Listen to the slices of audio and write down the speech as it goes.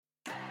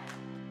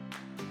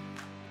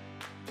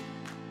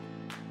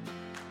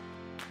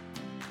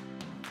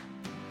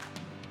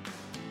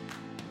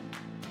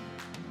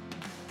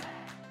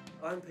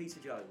I'm Peter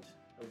Jones,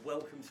 and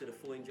welcome to the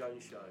Foyne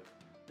Jones Show.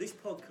 This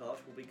podcast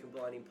will be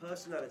combining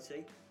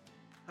personality,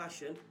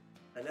 passion,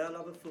 and our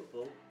love of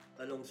football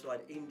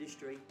alongside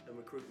industry and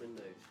recruitment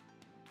news.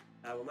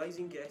 Our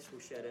amazing guests will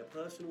share their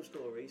personal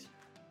stories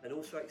and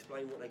also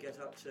explain what they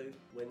get up to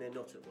when they're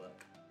not at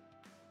work.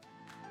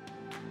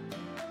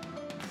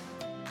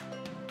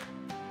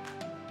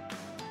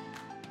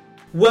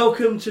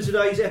 Welcome to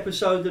today's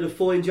episode of the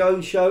Foyne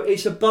Jones Show.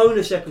 It's a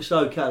bonus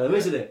episode, Callum,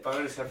 isn't it?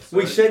 Bonus episode.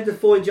 We said the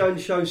Foyne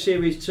Jones Show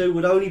Series 2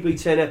 would only be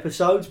 10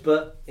 episodes,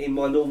 but in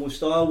my normal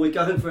style, we're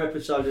going for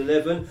episode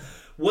 11.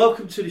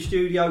 Welcome to the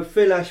studio,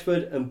 Phil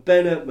Ashford and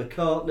Benna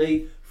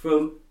McCartney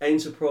from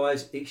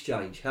Enterprise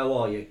Exchange. How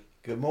are you?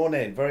 Good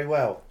morning, very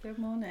well. Good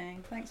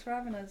morning, thanks for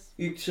having us.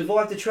 You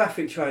survived the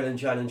traffic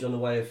challenge on the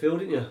way afield,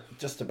 didn't you?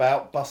 Just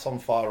about. Bus on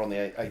fire on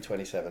the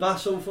A27.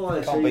 Bus on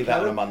fire. Can't beat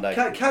that on a Monday.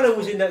 Callum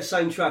was in that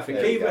same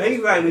traffic. He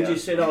rang and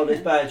just said, "Oh,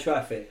 there's bad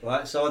traffic,"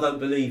 right? So I don't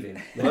believe him,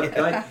 right?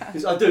 Okay,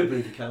 because I do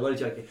believe you, Callum. I'm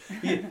only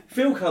joking.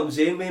 Phil comes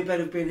in. Me and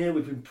Ben have been here.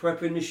 We've been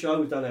prepping the show.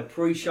 We've done our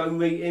pre-show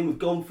meeting. We've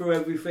gone through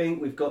everything.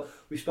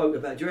 We spoke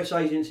about dress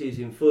agencies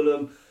in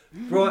Fulham,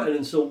 Brighton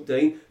and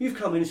Saltdean. You've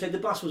come in and said the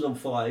bus was on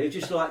fire. You're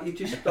just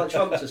like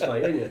trumped us,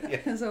 mate, aren't you?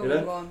 That's all we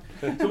want.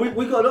 So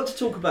we've got a lot to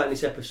talk about in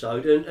this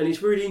episode, and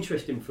it's really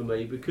interesting for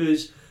me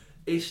because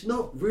it's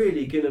not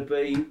really going to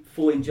be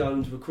Foyne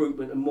Jones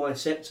recruitment and my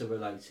sector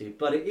related,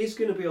 but it is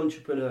going to be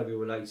entrepreneurial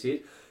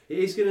related. It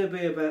is going to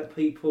be about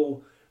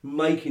people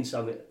making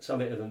something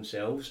of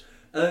themselves.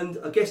 And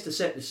I guess to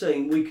set the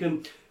scene, we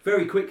can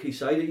very quickly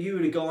say that you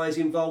were the guys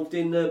involved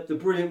in the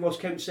brilliant Ross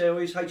Kemp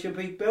series,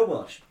 HMP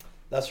Belmarsh.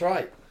 That's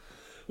right.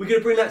 We're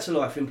going to bring that to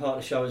life in part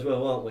of the show as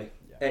well, aren't we?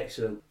 Yeah.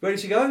 Excellent. Ready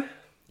to go?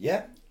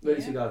 Yeah.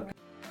 Ready to go.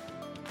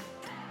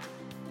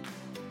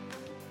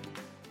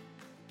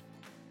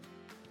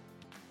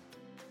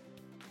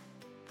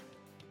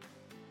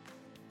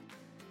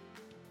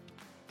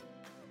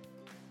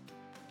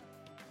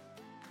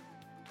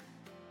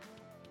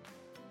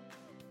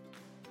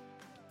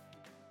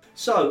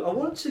 So, I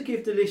want to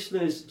give the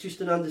listeners just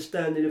an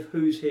understanding of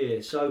who's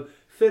here. So,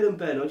 Phil and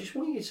Ben, I just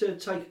want you to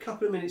take a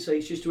couple of minutes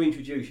each just to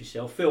introduce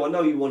yourself. Phil, I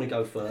know you want to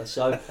go first,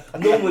 so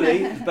normally,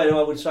 Ben,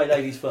 I would say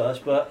ladies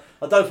first, but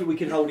I don't think we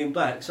can hold him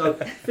back. So,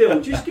 Phil,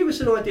 just give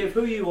us an idea of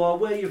who you are,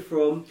 where you're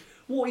from,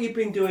 what you've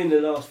been doing the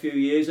last few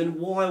years, and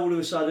why all of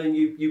a sudden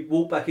you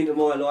walk back into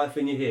my life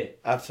and you're here.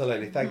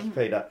 Absolutely. Thank you,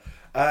 Peter.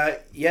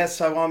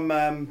 So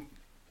I'm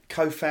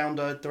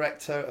co-founder,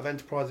 director of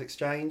Enterprise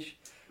Exchange.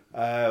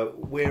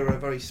 We're a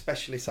very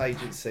specialist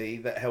agency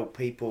that help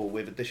people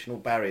with additional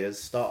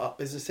barriers start up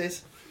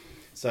businesses.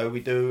 So we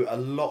do a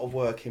lot of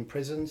work in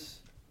prisons,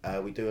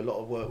 we do a lot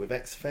of work with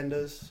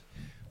ex-offenders,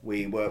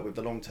 we work with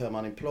the long-term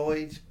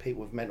unemployed,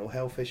 people with mental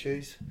health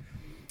issues,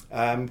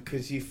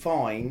 because you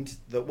find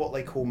that what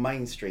they call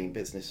mainstream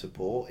business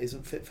support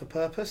isn't fit for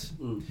purpose.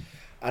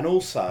 And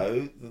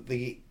also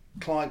the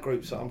client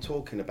groups that I'm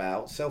talking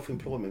about,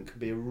 self-employment could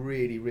be a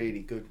really,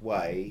 really good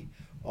way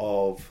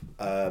of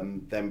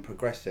them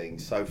progressing.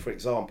 So for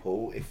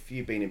example, if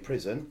you've been in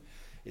prison,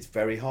 it's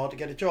very hard to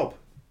get a job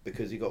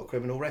because you've got a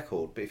criminal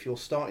record, but if you're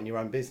starting your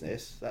own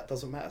business, that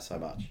doesn't matter so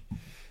much.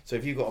 So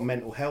if you've got a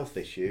mental health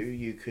issue,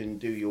 you can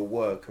do your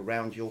work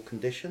around your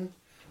condition,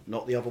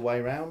 not the other way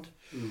around.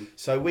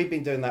 So we've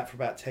been doing that for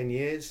about 10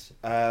 years.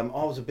 I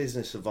was a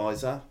business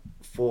advisor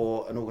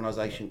for an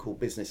organisation called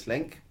Business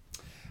Link,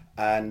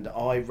 and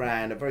I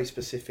ran a very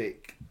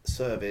specific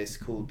service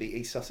called the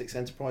East Sussex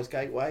Enterprise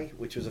Gateway,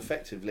 which was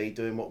effectively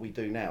doing what we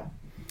do now.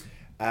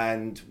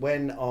 And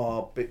when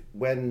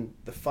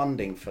the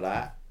funding for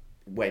that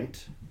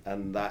went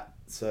and that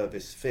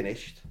service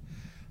finished,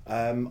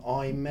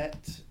 I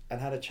met and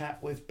had a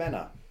chat with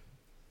Benna.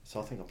 So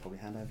I think I'll probably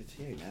hand over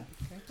to you now.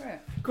 Go for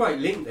it. Great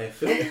link there,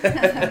 Phil.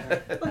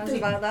 How's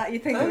about that? You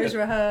think it was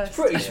rehearsed? It's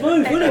pretty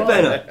smooth, wasn't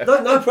it,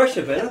 Benna? No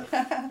pressure,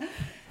 Benna.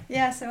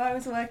 Yeah, so I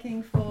was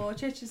working for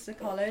Chichester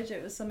College.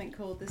 It was something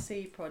called the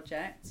C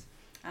Project,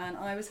 and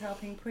I was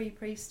helping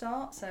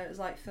pre-start, so it was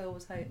like Phil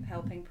was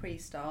helping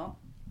pre-start.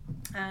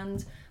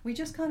 And we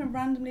just kind of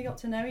randomly got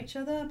to know each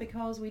other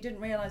because we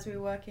didn't realise we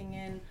were working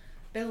in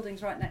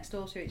buildings right next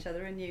door to each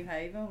other in New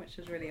Haven, which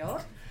was really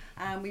odd.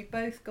 And we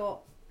both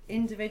got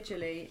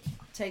individually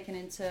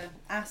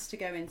asked to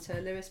go into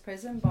Lewis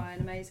Prison by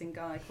an amazing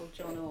guy called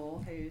John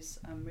Orr, who's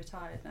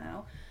retired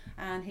now.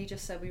 And he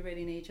just said, we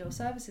really need your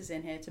services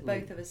in here to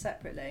both of us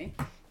separately.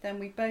 Then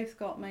we both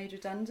got made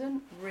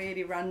redundant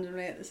really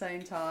randomly at the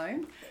same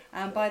time.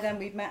 And by then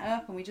we'd met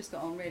up and we just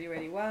got on really,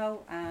 really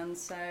well. And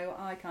so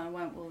I kind of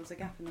went, well, there's a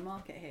gap in the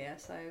market here,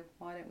 so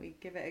why don't we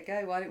give it a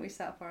go? Why don't we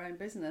set up our own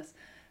business?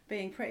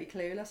 Being pretty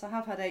clueless. I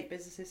have had 8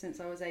 businesses since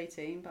I was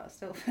 18, but I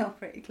still feel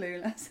pretty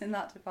clueless in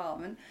that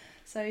department.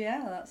 So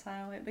yeah, that's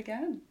how it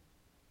began.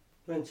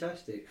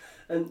 Fantastic.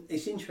 And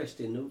it's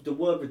interesting, the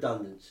word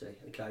redundancy,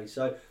 okay,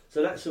 so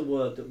that's a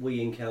word that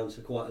we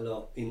encounter quite a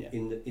lot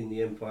in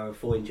the empire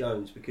of Foyne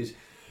Jones, because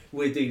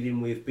we're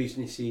dealing with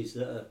businesses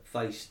that are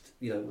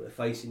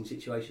facing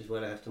situations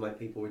where they have to make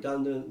people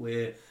redundant.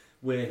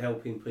 We're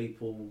helping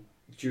people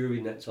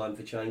during that time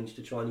for change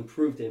to try and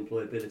improve their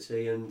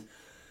employability. And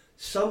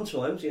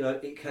sometimes,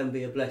 it can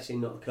be a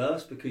blessing, not a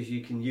curse, because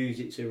you can use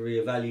it to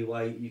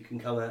reevaluate, you can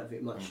come out of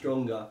it much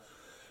stronger.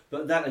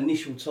 But that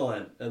initial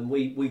time, and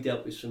we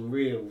dealt with some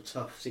real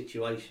tough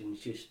situations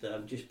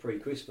just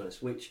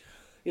pre-Christmas, which,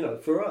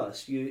 for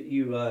us,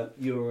 we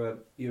will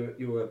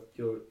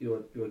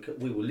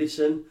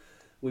listen,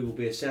 we will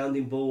be a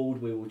sounding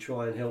board, we will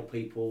try and help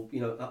people,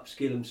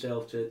 upskill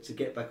themselves to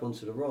get back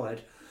onto the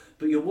ride.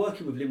 But you're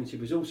working with limited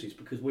resources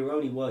because we're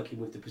only working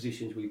with the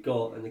positions we've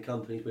got and the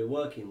companies we're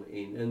working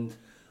in, and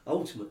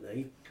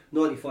ultimately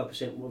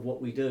 95% of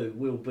what we do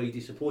will be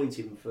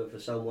disappointing for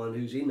someone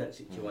who's in that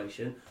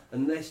situation,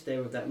 unless they're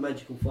of that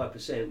magical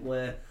 5%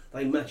 where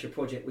they match a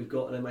project we've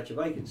got and they match a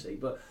vacancy.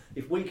 But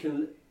if we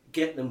can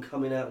get them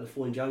coming out of the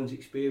Foyne Jones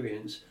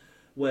experience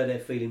where they're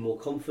feeling more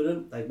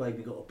confident, they've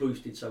maybe got a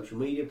boosted social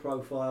media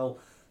profile,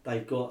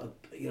 they've got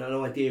an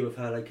idea of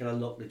how they can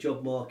unlock the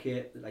job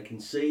market that they can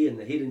see and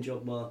the hidden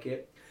job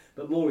market,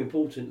 but more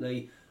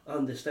importantly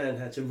understand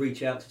how to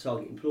reach out to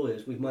target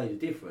employers, we've made a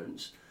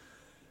difference.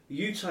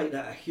 You take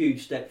that a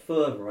huge step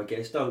further, I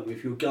guess, don't you,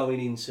 if you're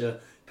going into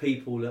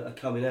people that are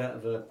coming out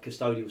of a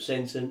custodial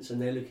sentence and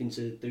they're looking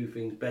to do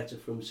things better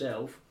for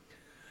themselves.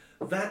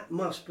 That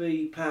must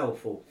be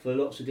powerful for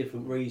lots of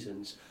different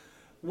reasons.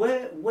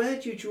 Where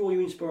do you draw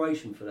your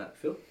inspiration for that,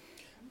 Phil?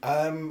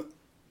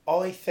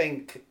 I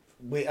think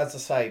as I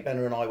say,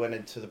 Benna and I went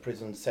into the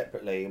prison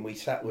separately, and we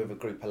sat with a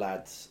group of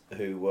lads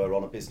who were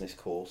on a business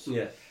course.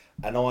 Yeah.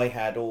 And I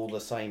had all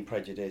the same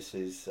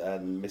prejudices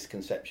and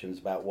misconceptions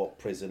about what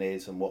prison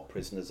is and what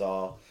prisoners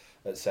are,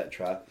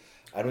 etc.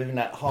 And within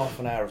that half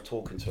an hour of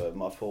talking to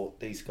them, I thought,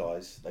 these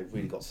guys, they've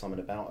really got something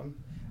about them,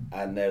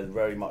 and they're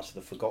very much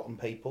the forgotten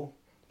people.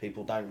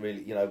 People don't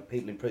really,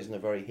 people in prison are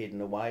very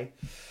hidden away.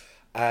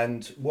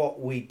 And what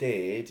we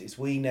did is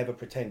we never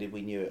pretended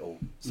we knew it all.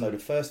 So the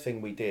first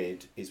thing we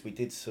did is we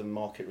did some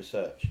market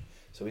research.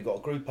 So we got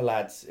a group of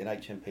lads in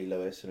HMP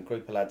Lewis and a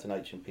group of lads in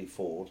HMP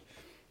Ford,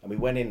 and we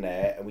went in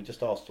there and we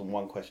just asked them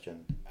one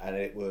question, and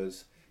it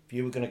was, if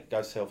you were going to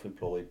go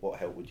self-employed, what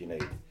help would you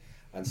need?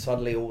 And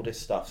suddenly all this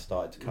stuff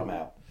started to come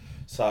out.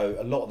 So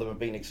a lot of them have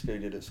been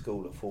excluded at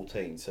school at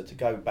 14, so to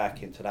go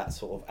back into that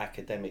sort of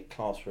academic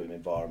classroom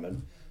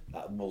environment,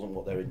 that wasn't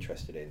what they're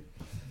interested in.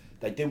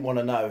 They didn't want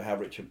to know how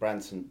Richard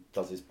Branson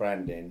does his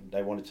branding.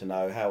 They wanted to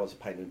know, how as a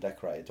painter and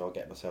decorator do I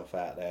get myself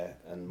out there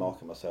and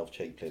market myself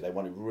cheaply. They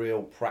wanted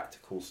real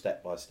practical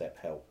step-by-step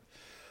help.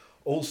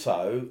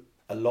 Also,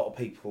 a lot of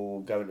people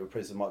going to a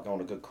prison might go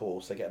on a good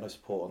course, they get no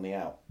support on the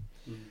out.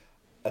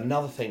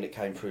 Another thing that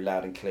came through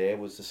loud and clear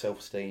was the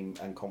self-esteem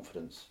and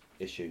confidence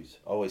issues.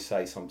 I always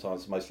say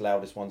sometimes the most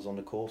loudest ones on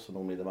the course are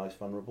normally the most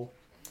vulnerable.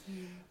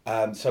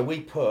 So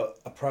we put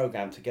a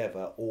programme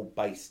together all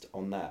based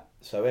on that.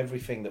 So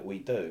everything that we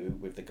do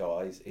with the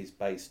guys is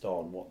based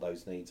on what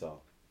those needs are.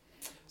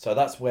 So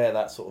that's where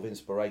that sort of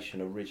inspiration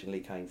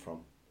originally came from.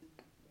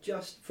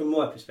 Just from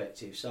my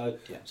perspective, so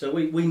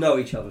we know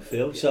each other,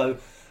 Phil, so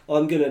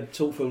I'm going to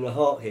talk from the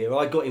heart here.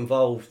 I got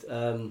involved,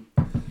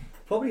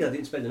 probably I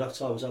didn't spend enough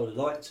time as I would have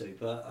liked to,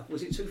 but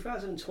was it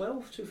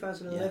 2012,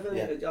 2011?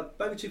 Yeah.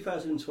 Maybe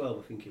 2012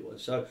 I think it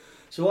was.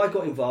 So I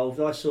got involved.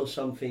 I saw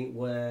something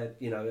where,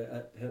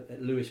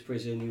 at Lewis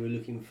Prison you were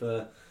looking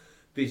for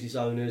business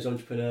owners,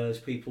 entrepreneurs,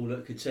 people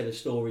that could tell a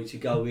story to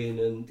go in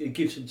and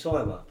give some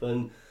time up.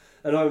 And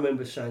I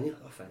remember saying,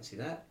 I fancy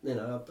that.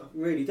 I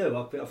really do.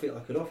 I think I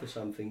could offer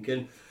something.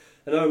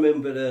 And I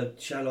remember the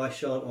shall I,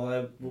 shan't I,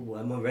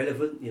 am I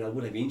relevant?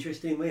 Would they be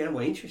interested in me? Am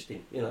I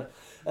interesting?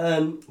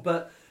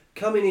 But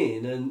coming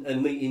in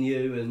and meeting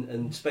you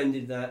and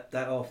spending that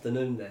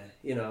afternoon there,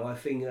 I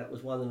think that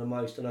was one of the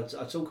most, and I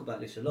talk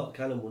about this a lot,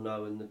 Callum will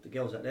know and the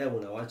girls out there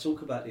will know, I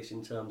talk about this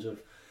in terms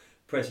of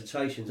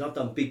presentations. I've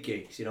done big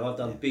gigs, I've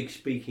done big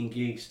speaking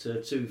gigs to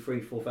 2,000,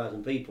 3,000,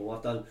 4,000 people.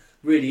 I've done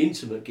really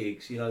intimate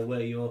gigs,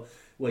 where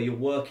you're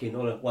working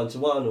on a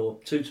 1-to-1 or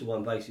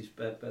 2-to-1 basis,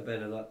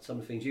 Benna, like some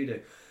of the things you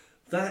do.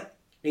 That,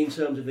 in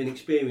terms of an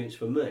experience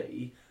for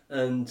me,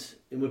 and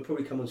we'll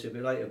probably come on to it a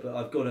bit later, but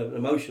I've got an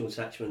emotional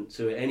attachment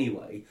to it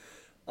anyway.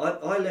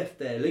 I left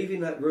there,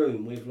 leaving that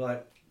room with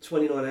like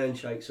 29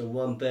 handshakes and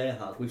one bear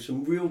hug with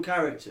some real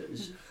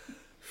characters.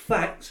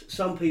 Fact,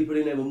 some people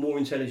in there were more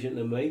intelligent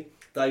than me.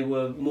 They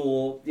were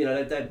more, they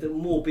had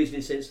more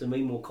business sense than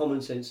me, more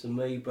common sense than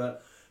me,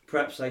 but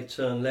perhaps they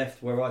turned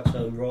left where I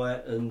turned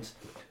right, and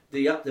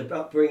the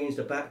upbringings,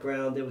 the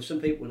background, there were some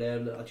people there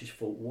that I just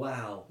thought,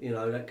 wow,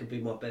 that could be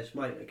my best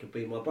mate, that could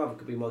be my brother,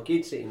 could be my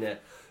kid sitting there,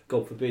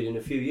 God forbid, in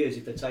a few years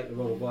if they take the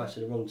wrong advice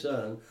and the wrong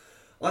turn.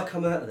 I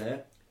come out of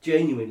there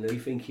genuinely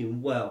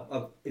thinking,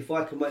 well, if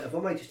I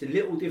make just a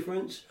little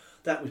difference,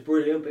 that was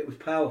brilliant, but it was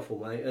powerful,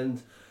 mate,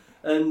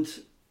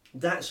 and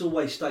that's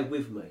always stayed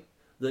with me,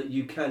 that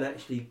you can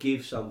actually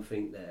give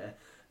something there.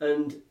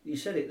 And you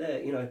said it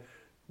there,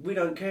 we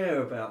don't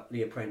care about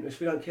The Apprentice,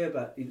 we don't care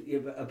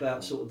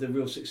about sort of the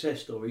real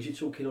success stories. You're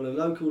talking on a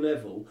local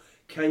level,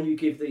 can you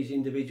give these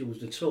individuals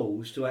the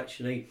tools to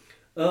actually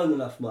earn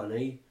enough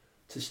money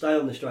to stay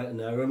on the straight and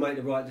narrow and make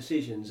the right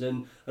decisions?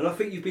 And I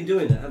think you've been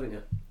doing that, haven't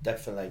you?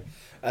 Definitely.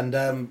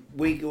 And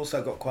we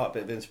also got quite a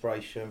bit of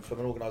inspiration from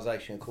an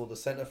organisation called the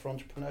Centre for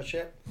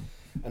Entrepreneurship,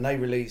 and they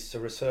released a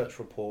research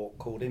report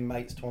called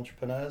Inmates to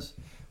Entrepreneurs,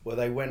 where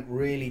they went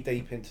really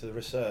deep into the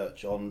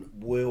research on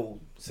will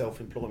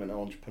self-employment and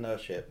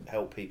entrepreneurship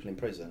help people in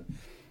prison.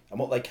 And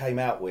what they came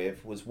out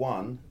with was,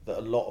 one, that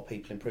a lot of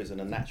people in prison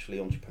are naturally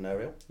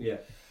entrepreneurial. Yeah.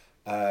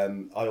 I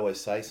always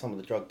say some of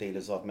the drug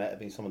dealers I've met have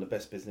been some of the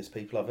best business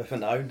people I've ever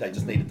known. They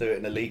just need to do it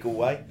in a legal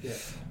way. Yeah.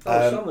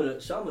 Some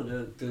of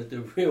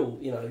the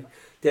real,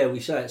 dare we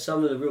say it,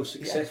 some of the real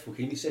successful,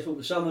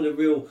 but some of the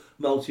real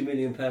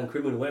multi-million-pound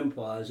criminal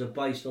empires are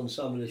based on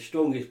some of the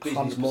strongest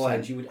business 100%,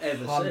 minds you would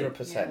ever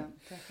 100%. see. Yeah,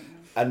 definitely.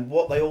 And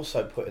what they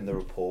also put in the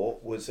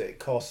report was that it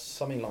costs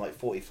something like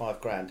 45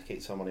 grand to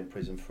keep someone in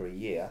prison for a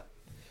year.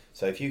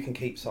 So if you can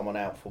keep someone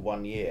out for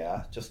 1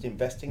 year, just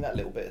investing that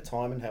little bit of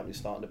time and helping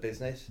starting a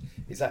business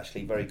is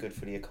actually very good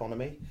for the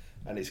economy,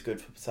 and it's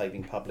good for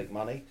saving public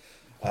money.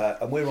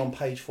 And we're on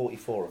page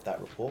 44 of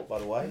that report, by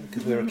the way,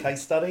 because we're a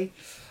case study.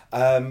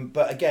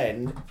 But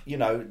again,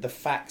 the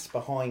facts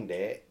behind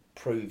it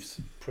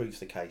proves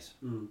the case.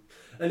 Mm.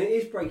 And it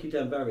is breaking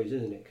down barriers,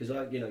 isn't it? Because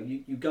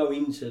you go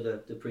into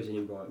the prison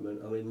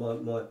environment. I mean,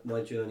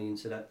 my journey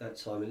into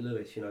that time in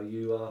Lewis,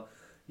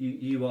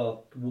 you are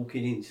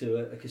walking into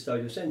a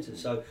custodial centre,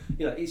 so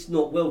it's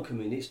not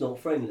welcoming, it's not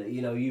friendly.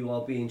 You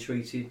are being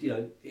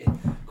treated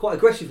quite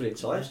aggressively at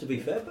times, to be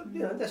fair, but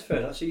that's fair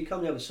enough. So you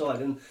come the other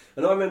side, and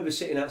I remember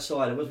sitting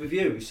outside. I was with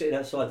you. We were sitting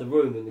outside the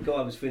room, and the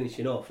guy was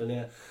finishing off,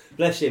 and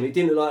bless him, it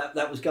didn't look like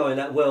that was going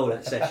that well,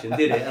 that session,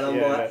 did it? And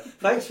I'm like,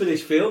 thanks for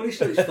this, Phil. This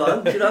looks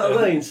fun. Do you know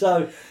what I mean?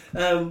 So.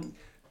 And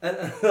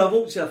I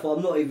walked out.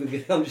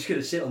 I'm just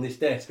going to sit on this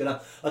desk, and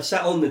I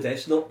sat on the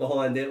desk, not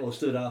behind it or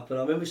stood up. And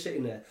I remember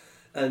sitting there.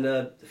 And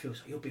Phil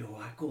said, "You'll be all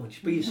right. Go on,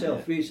 just be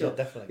yourself. Be yourself.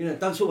 Yeah, definitely.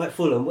 Don't talk about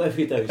Fulham,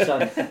 whatever you do." So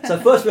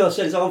first thing I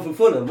said is, "I'm from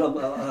Fulham,"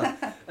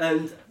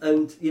 and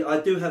I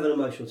do have an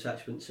emotional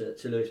attachment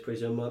to Lewis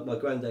Prison. My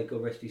granddad,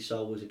 God rest his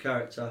soul, was a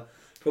character,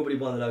 probably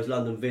one of those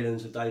London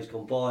villains of days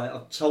gone by.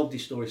 I've told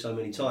this story so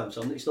many times,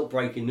 so it's not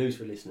breaking news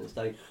for listeners.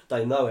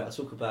 They know it. I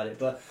talk about it,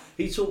 but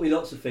he taught me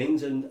lots of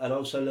things, and I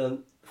also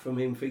learned from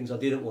him things I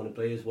didn't want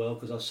to be as well,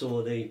 because I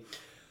saw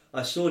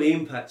the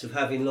impact of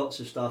having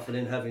lots of stuff and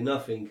then having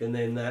nothing, and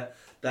then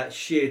that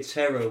sheer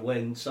terror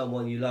when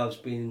someone you love's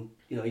been,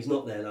 he's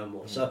not there no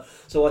more.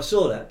 So I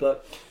saw that,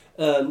 but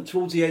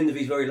towards the end of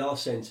his very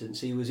last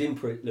sentence, he was in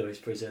Lewis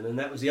Prison, and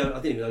that was the only,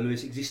 I didn't even know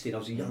Lewis existed. I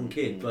was a young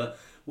kid, but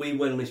we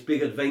went on this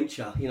big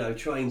adventure,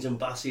 trains and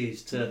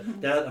buses to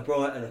down to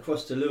Brighton,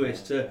 across to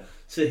Lewis, to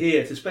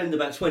here, to spend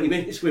about 20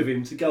 minutes with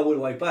him, to go all the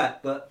way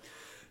back. But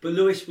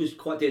Lewis was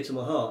quite dear to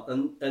my heart,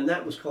 and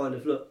that was kind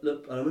of, look, and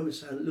I remember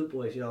saying, "Look,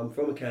 boys, I'm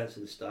from a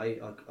council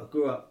estate. I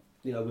grew up,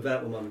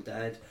 without my mum and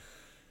dad.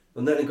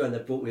 My nan and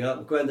granddad brought me up.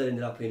 My granddad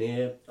ended up in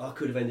here. I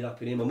could have ended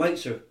up in here. My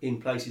mates are in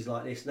places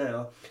like this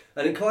now."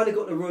 And it kind of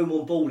got the room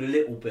on board a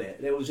little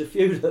bit. There was a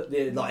few that,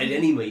 like in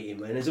any meeting,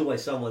 man, there's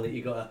always someone that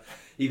you got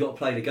to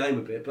play the game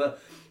a bit. But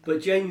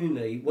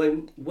genuinely,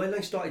 when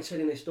they started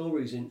telling their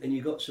stories and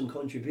you got some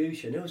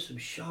contribution, there was some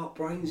sharp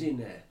brains in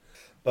there.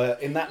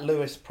 But in that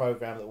Lewis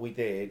programme that we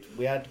did,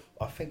 we had,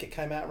 I think it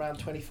came out around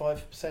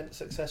 25%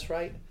 success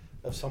rate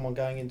of someone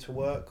going into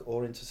work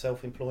or into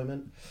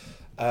self-employment.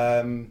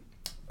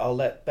 I'll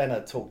let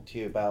Benna talk to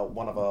you about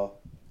one of our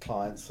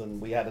clients,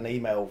 and we had an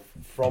email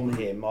from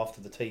him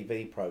after the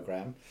TV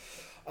programme.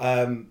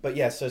 But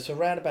yeah, so it's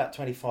around about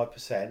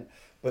 25%.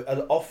 But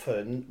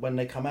often when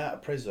they come out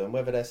of prison,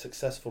 whether they're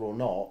successful or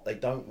not, they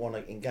don't want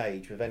to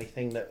engage with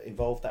anything that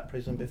involved that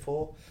prison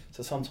before.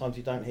 So sometimes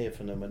you don't hear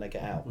from them when they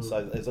get out.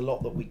 So there's a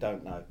lot that we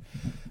don't know.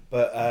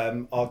 But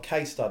our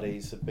case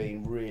studies have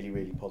been really,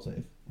 really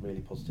positive.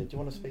 Really positive. Do you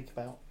want to speak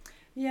about?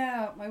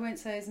 Yeah, I won't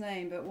say his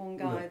name, but one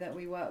guy that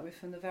we worked with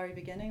from the very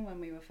beginning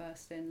when we were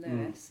first in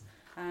Lewis.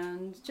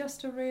 And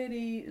just a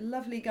really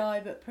lovely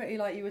guy, but pretty,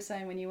 like you were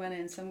saying when you went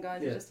in, some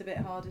guys are just a bit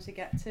harder to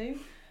get to.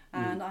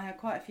 And I had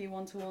quite a few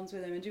one-to-ones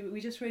with him, and we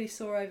just really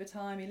saw over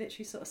time, he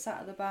literally sort of sat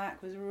at the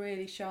back, was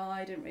really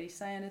shy, didn't really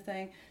say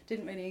anything,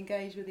 didn't really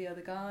engage with the other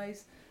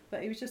guys,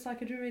 but he was just, I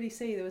could really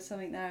see there was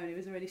something there, and he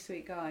was a really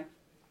sweet guy.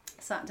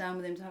 Sat down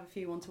with him to have a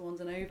few one-to-ones,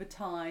 and over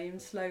time,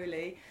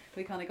 slowly,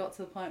 we kind of got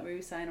to the point where he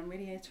was saying, "I'm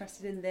really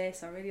interested in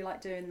this, I really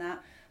like doing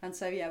that." And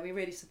so, yeah, we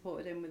really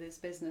supported him with his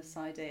business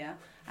idea.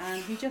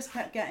 And he just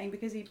kept getting,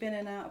 because he'd been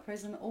in and out of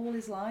prison all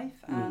his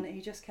life, and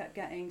he just kept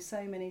getting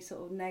so many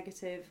sort of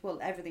negative, well,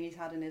 everything he's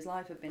had in his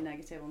life had been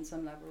negative on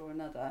some level or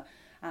another.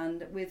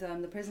 And with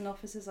the prison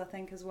officers, I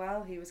think, as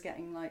well, he was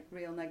getting, like,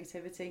 real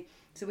negativity.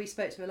 So we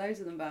spoke to loads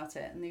of them about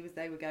it, and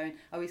they were going,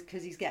 "Oh,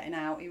 because he's getting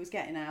out. He was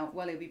getting out.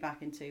 Well, he'll be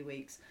back in 2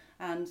 weeks."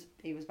 And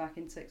he was back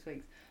in 6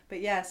 weeks.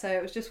 But yeah, so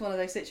it was just one of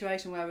those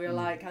situations where we were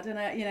like, I don't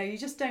know, you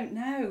just don't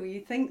know. You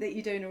think that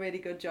you're doing a really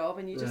good job,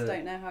 and you just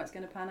don't know how it's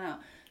going to pan out.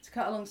 To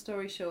cut a long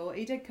story short,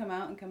 he did come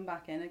out and come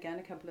back in again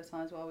a couple of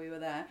times while we were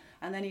there,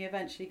 and then he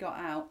eventually got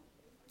out.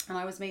 And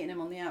I was meeting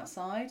him on the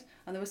outside,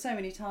 and there were so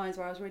many times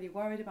where I was really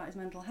worried about his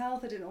mental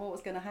health. I didn't know what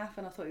was going to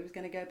happen. I thought he was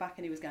going to go back,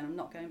 and he was going, I'm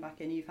not going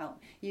back in.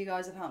 You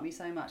guys have helped me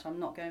so much. I'm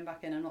not going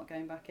back in. I'm not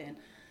going back in.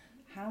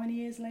 How many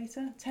years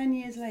later? 10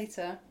 years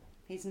later,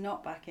 he's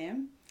not back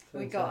in. Fantastic.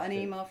 We got an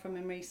email from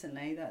him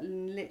recently that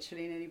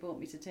literally nearly brought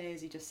me to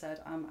tears. He just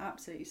said, I'm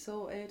absolutely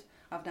sorted.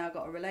 I've now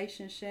got a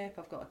relationship.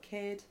 I've got a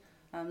kid.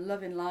 I'm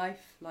loving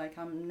life. Like,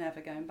 I'm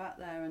never going back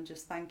there, and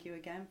just thank you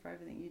again for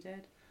everything you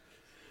did.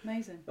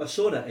 Amazing. I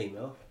saw that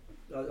email.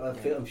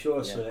 I'm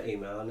sure I saw that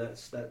email, and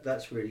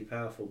that's really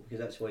powerful, because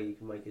that's where you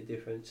can make a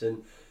difference.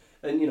 And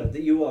you know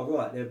that you are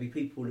right. There'll be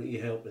people that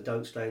you help that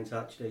don't stay in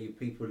touch. There'll be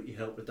people that you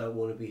help that don't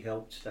want to be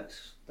helped.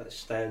 That's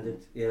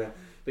standard, you know.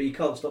 But you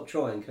can't stop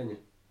trying, can you?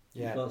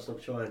 Yeah. You can't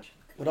stop trying.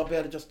 Would I be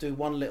able to just do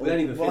one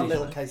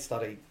little case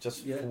study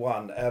just for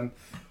one?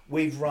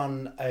 We've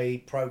run a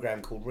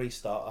programme called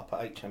Restart up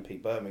at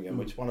HMP Birmingham,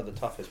 which is one of the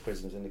toughest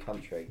prisons in the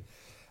country.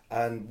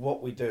 And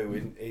what we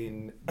do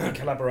in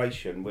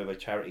collaboration with a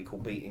charity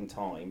called Beating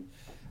Time,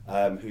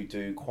 who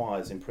do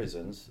choirs in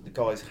prisons, the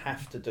guys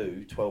have to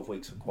do 12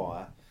 weeks of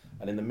choir,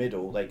 and in the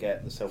middle they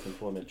get the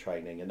self-employment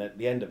training, and at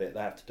the end of it they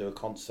have to do a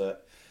concert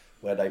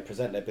where they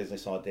present their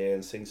business idea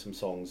and sing some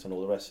songs and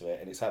all the rest of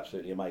it, and it's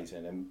absolutely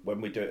amazing. And when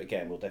we do it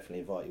again, we'll definitely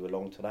invite you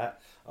along to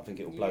that. I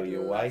think it will blow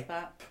you away.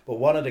 But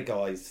one of the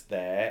guys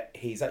there,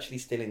 he's actually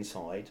still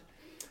inside,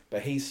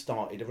 but he's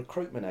started a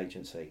recruitment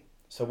agency.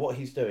 So what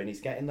he's doing,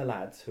 he's getting the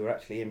lads who are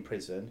actually in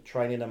prison,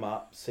 training them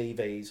up,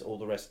 CVs, all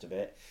the rest of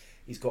it.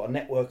 He's got a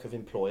network of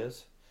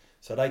employers,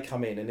 so they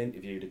come in and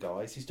interview the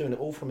guys. He's doing it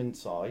all from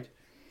inside,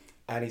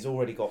 and he's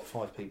already got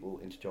 5 people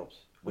into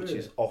jobs, which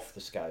is off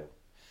the scale.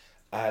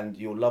 And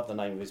you'll love the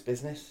name of his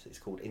business. It's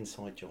called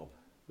Inside Job.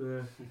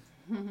 Yeah.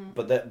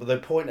 But the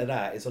point of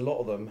that is a lot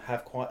of them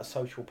have quite a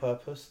social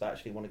purpose. They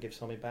actually want to give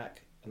something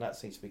back, and that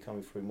seems to be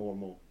coming through more and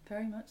more.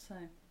 Very much so,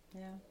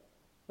 yeah.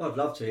 I'd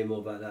love to hear more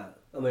about that.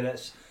 I mean,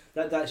 that's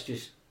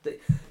just.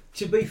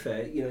 To be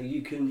fair, you know,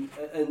 you can,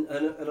 and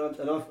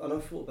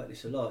I've thought about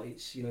this a lot.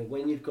 It's, you know,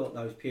 when you've got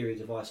those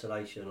periods of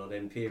isolation, or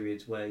them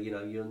periods where, you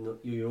know,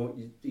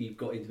 you've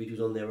got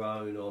individuals on their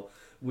own or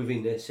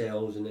within their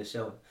cells and their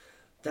cell,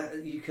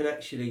 that you can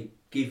actually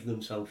give them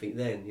something.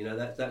 Then, you know,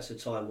 that's a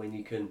time when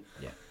you can.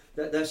 Yeah.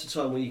 That's the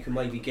time when you can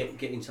maybe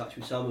get in touch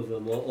with some of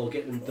them, or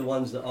get them, the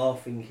ones that are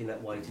thinking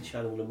that way, to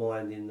channel the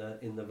mind in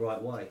the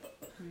right way.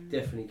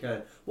 Definitely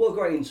can. What a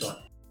great insight.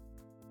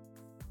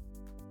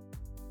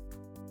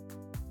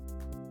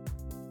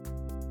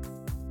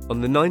 On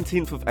the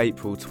 19th of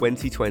April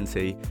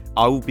 2020,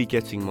 I will be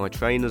getting my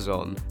trainers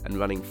on and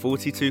running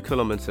 42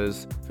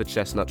 kilometres for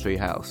Chestnut Tree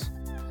House.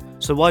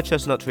 So why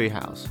Chestnut Tree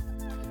House?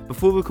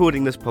 Before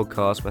recording this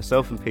podcast,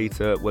 myself and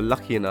Peter were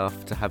lucky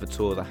enough to have a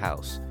tour of the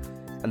house,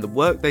 and the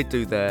work they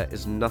do there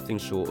is nothing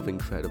short of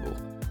incredible.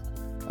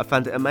 I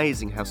found it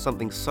amazing how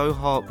something so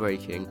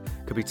heartbreaking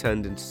could be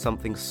turned into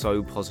something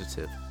so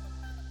positive.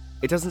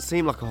 It doesn't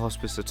seem like a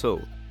hospice at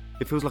all.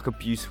 It feels like a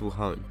beautiful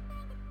home.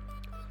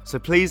 So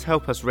please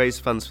help us raise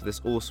funds for this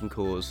awesome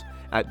cause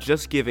at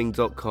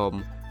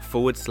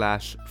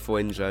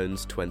justgiving.com/Foyne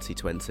Jones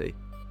 2020.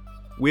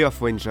 We are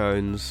Foyne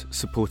Jones,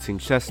 supporting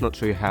Chestnut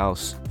Tree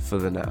House for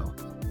the now.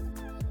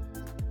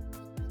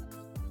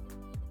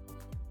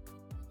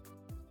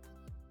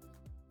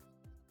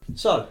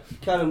 So,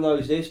 Callum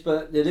knows this,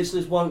 but the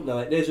listeners won't know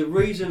it. There's a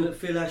reason that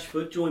Phil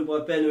Ashford, joined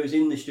by Benna, is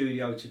in the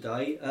studio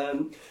today.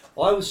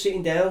 I was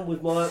sitting down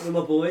with my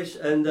boys,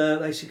 and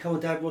they said, "Come on,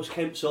 Dad, Ross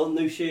Kemp's on,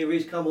 new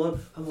series, come on."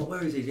 I'm like,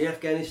 "Where is he? Is he in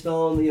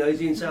Afghanistan? You know, is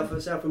he in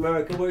South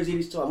America? Where is he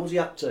this time? What's he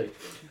up to?"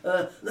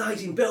 "No,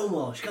 he's in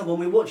Belmarsh. Come on,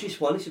 we watch this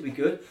one. This will be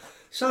good."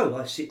 So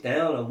I sit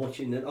down. I'm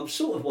watching it. I'm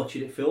sort of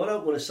watching it, Phil. I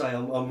don't want to say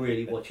I'm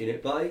really watching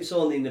it, but it's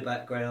on in the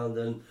background,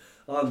 and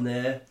I'm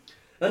there.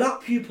 And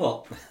up you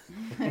pop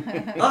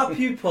on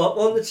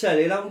the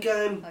telly, and I'm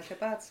going like a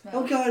bad smell.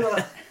 I'm going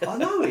like, I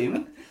know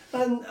him,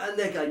 and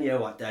they're going, "Yeah,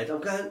 right, Dad."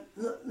 I'm going,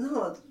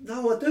 no,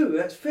 I do.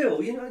 That's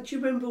Phil. You know, do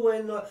you remember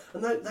when?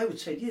 And they were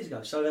 10 years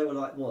ago, so they were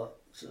like what,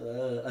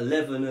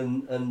 11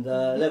 and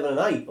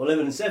 8, or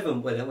 11 and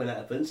 7 when that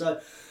happened. So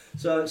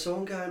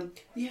I'm going,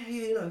 yeah,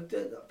 you know,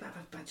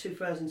 about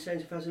 2010,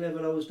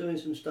 2011, I was doing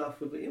some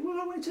stuff with it.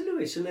 Well, I went to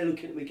Lewis, and they're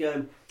looking at me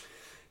going,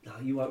 "No,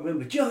 you won't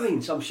remember."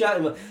 "James," I'm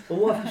shouting. My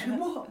wife said,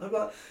 "What?" I'm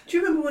like, "Do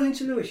you remember when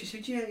into Lewis?" She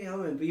said, yeah, I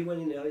remember. You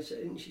went in there.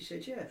 And she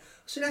said, "Yeah." I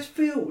said, "That's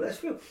Phil.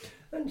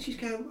 And she's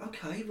going,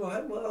 "Okay,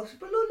 right." Well, I said,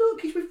 "But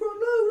look, he's with Ron.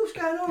 No, what's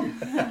going on?"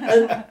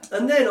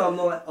 and then I'm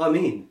like, I'm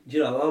in.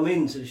 I'm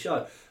into the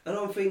show. And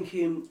I'm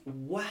thinking,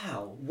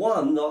 wow.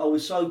 One, I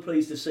was so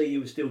pleased to see you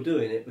were still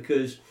doing it,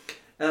 because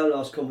our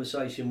last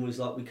conversation was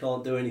like, we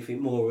can't do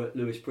anything more at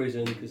Lewis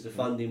Prison because the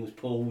funding was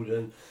pulled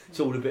and it's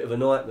all a bit of a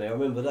nightmare. I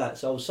remember that.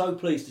 So I was so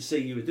pleased to see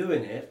you were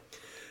doing it.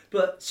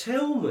 But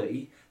tell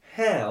me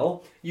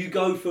how you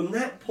go from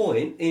that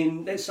point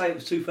in, let's say it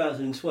was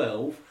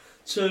 2012,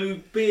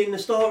 to being the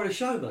star of the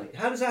show, mate.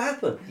 How does that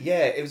happen?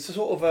 Yeah, it was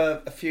sort of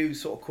a few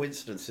sort of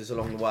coincidences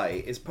along the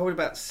way. It's probably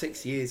about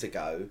 6 years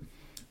ago.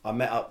 I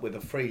met up with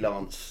a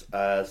freelance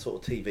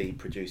sort of TV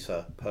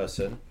producer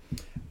person,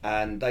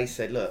 and they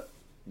said, "Look,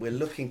 we're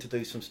looking to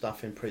do some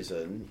stuff in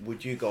prison.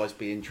 Would you guys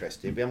be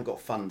interested? We haven't got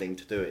funding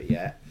to do it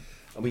yet.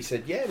 And we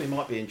said, yeah, we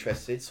might be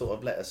interested, sort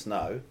of let us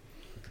know.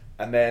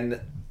 And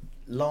then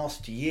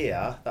last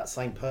year, that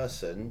same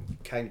person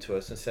came to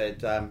us and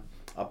said,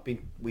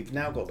 we've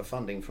now got the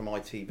funding from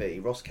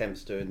ITV. Ross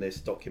Kemp's doing this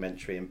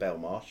documentary in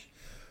Belmarsh.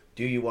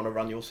 Do you want to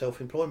run your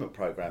self-employment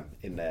programme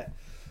in there?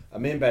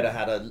 And me and Benna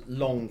had a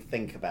long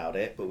think about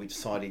it, but we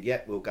decided,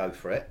 we'll go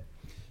for it.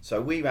 So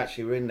we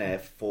actually were in there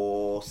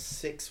for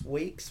 6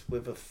 weeks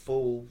with a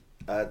full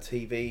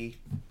TV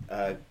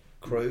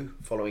crew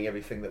following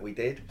everything that we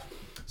did.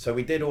 So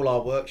we did all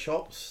our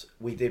workshops.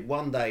 We did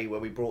one day where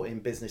we brought in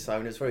business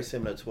owners, very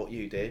similar to what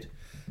you did,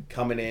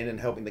 coming in and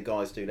helping the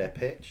guys do their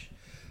pitch.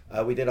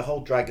 We did a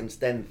whole Dragon's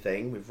Den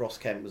thing with Ross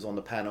Kemp was on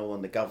the panel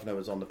and the governor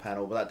was on the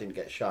panel, but that didn't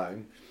get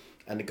shown.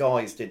 And the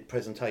guys did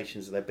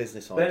presentations of their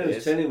business ideas. Ben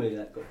was telling me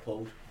that got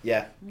pulled.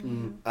 Yeah.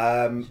 Shame.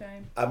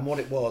 And what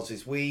it was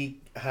is we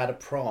had a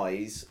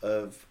prize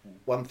of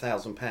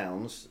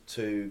 £1,000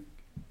 to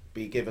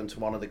be given to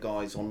one of the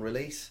guys on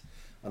release.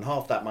 And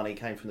half that money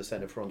came from the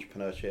Centre for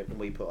Entrepreneurship, and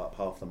we put up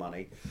half the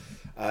money.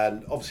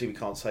 And obviously we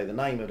can't say the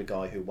name of the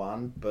guy who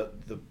won,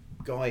 but the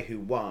guy who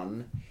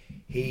won,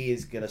 he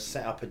is going to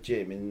set up a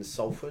gym in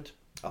Salford,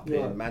 up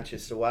in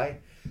Manchester way.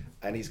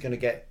 And he's going to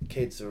get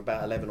kids of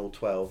about 11 or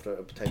 12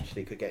 that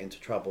potentially could get into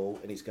trouble,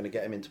 and he's going to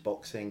get them into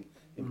boxing,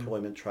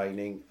 employment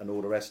training, and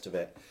all the rest of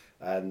it.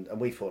 And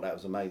we thought that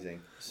was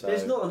amazing. So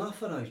there's not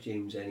enough of those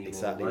gyms anymore.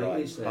 Exactly mate, right,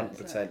 is there? 100%.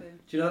 Exactly.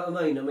 Do you know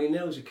what I mean? I mean,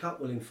 there was a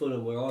couple in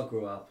Fulham where I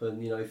grew up,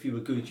 and if you were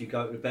good, you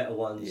go to the better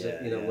ones,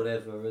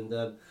 whatever. And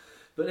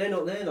but they're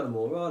not there no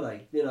more, are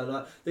they?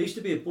 Like there used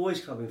to be a boys'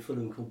 club in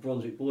Fulham called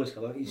Brunswick Boys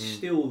Club. I mean, it's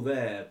still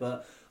there,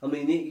 but I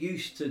mean, it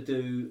used to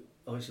do.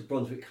 Oh, it's a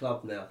Brunswick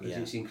club now because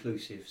it's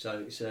inclusive,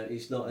 so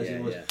it's not as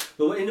it was. Yeah.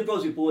 But in the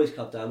Brunswick Boys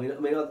Club,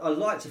 I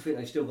like to think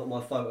they've still got my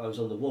photos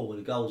on the wall with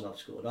the goals I've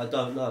scored. I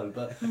don't know,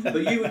 but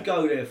you would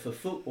go there for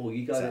football,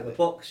 you go there for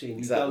boxing,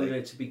 you go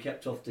there to be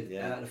kept off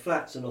out of the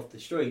flats and off the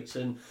streets,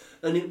 and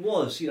it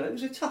was it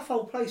was a tough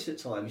old place at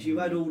times. You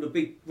had all the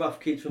big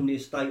rough kids from the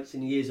estates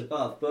and the years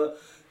above, but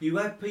you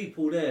had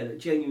people there that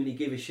genuinely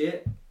give a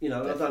shit. I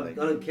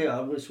don't care.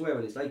 I'm going to swear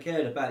on this. They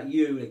cared about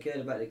you. They cared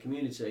about the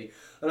community,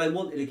 and they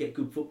wanted to get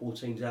good football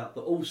teams out.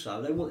 But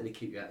also, they wanted to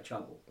keep you out of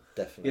trouble.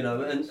 Definitely.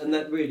 And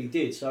that really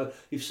did. So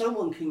if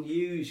someone can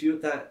use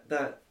that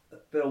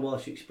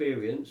Belmarsh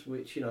experience,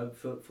 which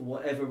for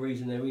whatever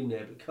reason they're in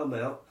there, but come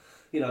out.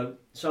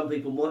 Some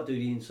people might do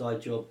the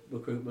inside job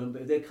recruitment,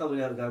 but if they're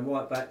coming out and going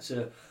right back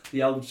to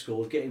the old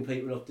school, getting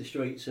people off the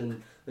streets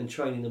and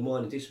training the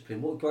mind and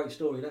discipline, what a great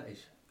story that is.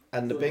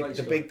 And the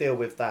big deal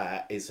with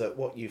that is that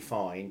what you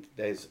find,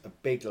 there's a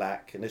big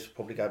lack, and this will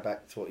probably go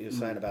back to what you were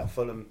saying about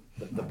Fulham,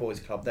 the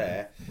boys' club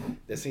there.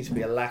 There seems to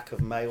be a lack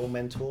of male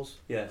mentors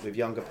with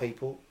younger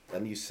people,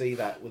 and you see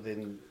that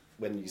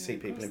when you see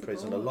people in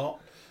prison a lot.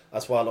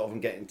 That's why a lot of them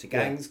get into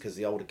gangs, because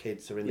the older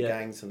kids are in the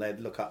gangs and they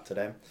look up to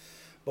them.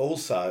 But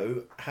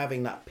also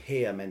having that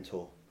peer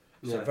mentor.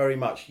 So very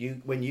much,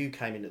 when you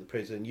came into the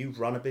prison, you've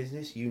run a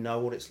business, you know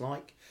what it's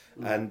like.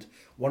 And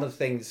one of the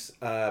things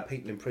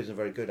people in prison are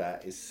very good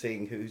at is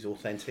seeing who's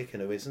authentic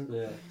and who isn't.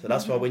 So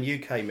that's why when you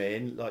came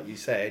in, like you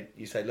said,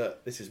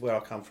 look, this is where I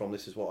come from,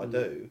 this is what I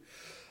do.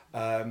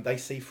 They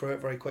see through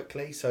it very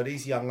quickly. So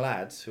these young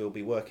lads who will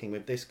be working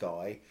with this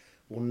guy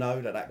will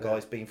know that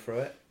guy's been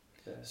through it.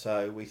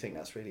 So we think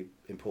that's really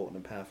important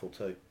and powerful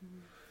too.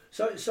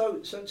 So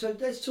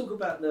let's talk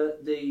about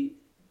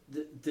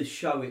the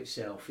show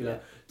itself.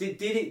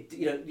 Did it?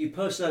 Your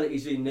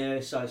personality's in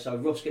there. So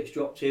Ross gets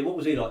dropped in. What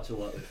was he like to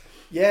work with?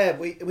 Yeah,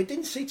 we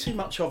didn't see too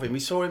much of him. We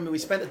saw him. We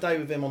spent a day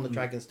with him on the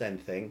Dragon's Den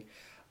thing.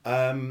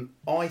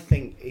 I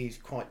think he's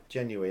quite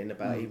genuine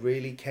about. He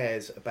really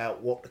cares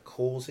about what the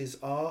causes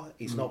are.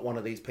 He's not one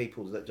of these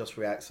people that just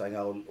react saying,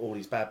 "Oh, all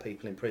these bad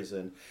people in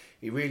prison."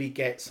 He really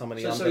gets some of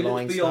the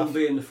underlying stuff. So beyond stuff.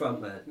 being the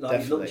front man,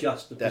 he's not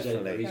just the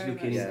presenter. He's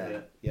looking into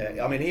it.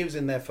 Yeah. I mean, he was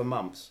in there for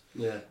months.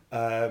 He's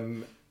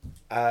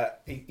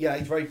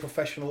very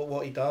professional at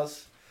what he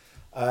does.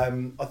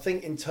 I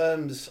think in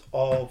terms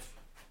of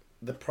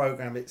the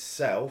programme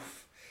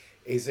itself,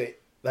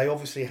 they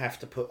obviously have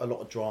to put a lot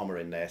of drama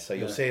in there. So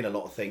you're seeing a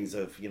lot of things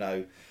of,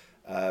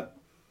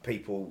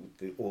 people,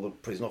 all the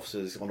prison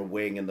officers on a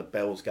wing and the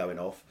bells going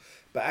off.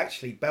 But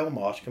actually,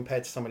 Belmarsh,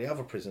 compared to some of the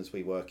other prisons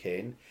we work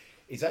in,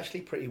 is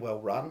actually pretty well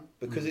run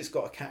because it's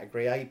got a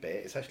Category A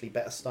bit. It's actually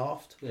better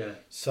staffed. Yeah.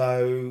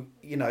 So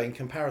in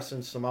comparison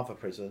to some other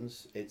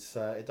prisons, it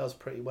does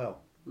pretty well.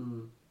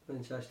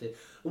 Fantastic.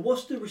 And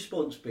what's the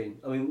response been?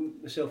 I mean,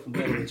 myself and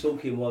Ben were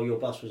talking while your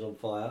bus was on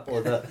fire,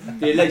 or the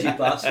alleged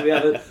bus.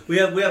 We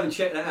haven't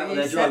checked that out on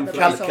their drone.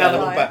 Callum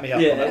will back me up.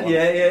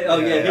 Yeah. Oh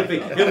yeah.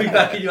 He'll be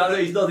backing you up.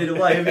 He's nodding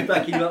away. He'll be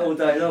backing you up all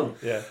day long.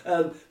 Yeah.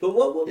 But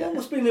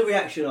what's been the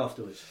reaction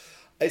afterwards?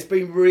 It's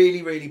been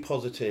really, really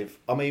positive.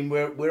 I mean,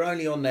 we're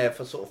only on there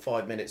for sort of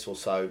 5 minutes or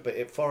so, but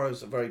it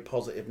follows a very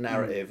positive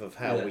narrative of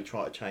how we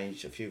try to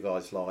change a few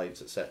guys'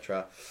 lives,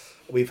 etc.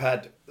 We've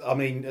had, I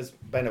mean, as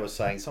Benna was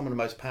saying, some of the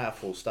most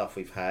powerful stuff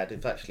we've had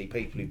is actually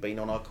people who've been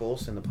on our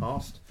course in the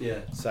past,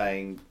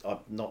 saying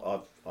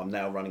I'm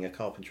now running a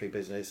carpentry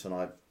business and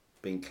I've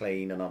been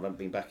clean and I haven't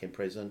been back in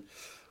prison.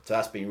 So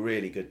that's been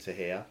really good to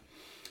hear.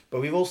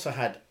 But we've also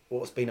had,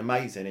 what's been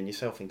amazing, and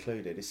yourself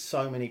included, is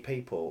so many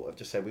people have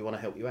just said, we want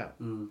to help you out.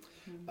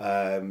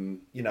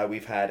 You know,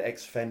 we've had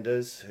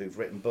ex-offenders who've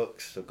written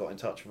books, have got in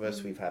touch with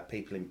us. We've had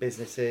people in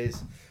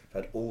businesses,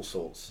 we've had all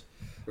sorts.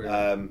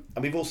 And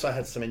we've also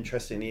had some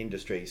interest in the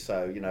industry.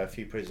 So, you know, a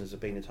few prisoners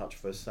have been in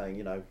touch with us saying,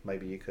 you know,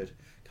 maybe you could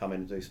come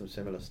in and do some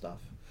similar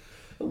stuff.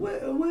 And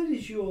where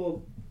does your,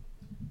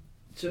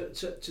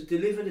 to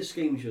deliver the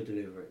schemes you're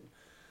delivering,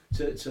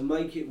 to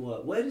make it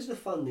work, where does the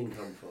funding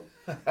come from?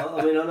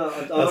 I mean, I know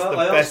That's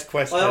the best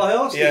question. I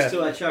asked this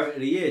to our charity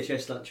of the year,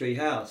 Chestnut Tree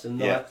House, and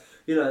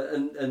you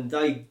know, and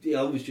they, you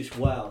know, I was just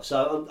wow.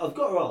 So I've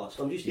got to ask.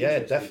 I'm just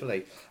interested.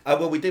 Definitely.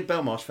 Well, we did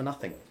Belmarsh for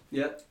nothing.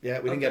 Yeah, we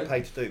didn't get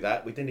paid to do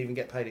that. We didn't even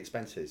get paid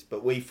expenses,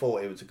 but we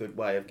thought it was a good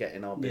way of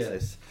getting our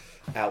business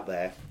out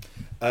there.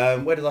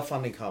 Where does our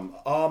funding come?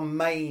 Our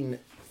main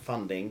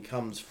funding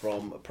comes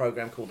from a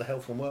program called the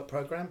Health and Work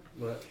Program.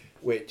 Right.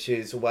 Which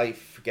is a way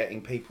for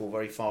getting people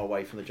very far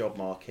away from the job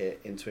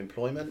market into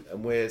employment.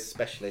 And we're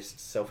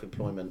specialist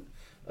self-employment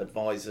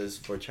advisors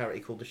for a charity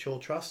called the Shore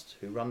Trust,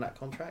 who run that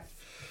contract.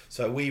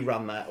 So we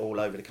run that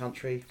all over the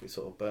country. We're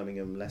sort of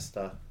Birmingham,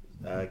 Leicester,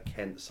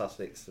 Kent,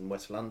 Sussex and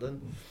West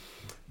London.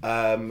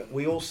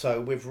 We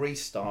also, with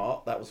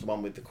Restart, that was the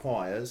one with the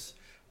choirs,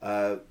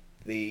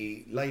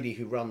 the lady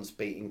who runs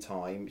Beating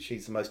Time,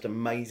 she's the most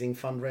amazing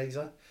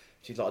fundraiser.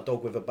 She's like a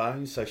dog with a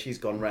bone, so she's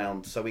gone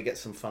round. So we get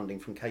some funding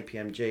from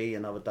KPMG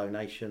and other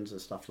donations and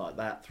stuff like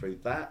that through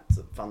that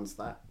funds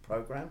that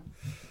program.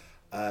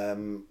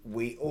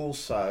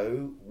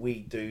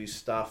 We do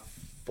stuff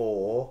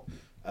for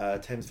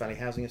Thames Valley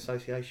Housing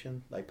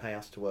Association. They pay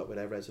us to work with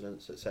their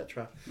residents,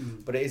 etc.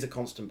 But it is a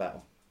constant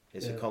battle.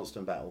 It's a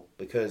constant battle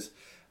because,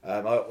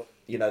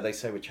 you know, they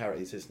say with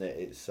charities, isn't it?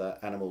 It's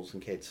animals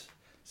and kids.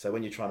 So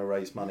when you're trying to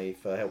raise money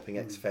for helping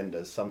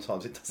ex-offenders,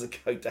 sometimes it doesn't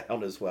go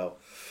down as well.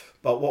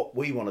 But what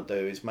we want to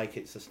do is make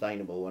it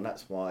sustainable, and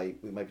that's why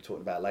we may be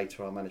talking about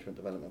later our management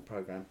development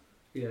program.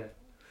 Yeah,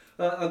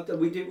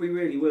 we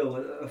really will.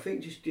 And I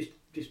think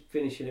just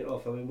finishing it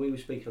off. I mean, we were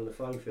speaking on the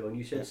phone, Phil, and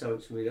you said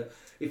something to me that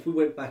if we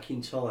went back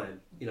in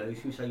time, you know,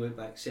 if we say we went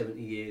back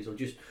 70 years or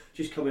just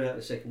coming out of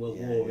the Second World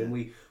War, and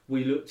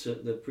we looked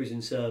at the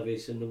prison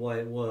service and the way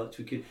it worked,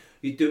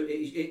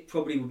 it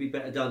probably would be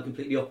better done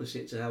completely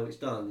opposite to how it's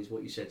done, is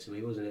what you said to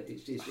me, wasn't it?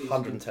 It's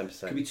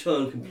 110%. Could be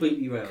turned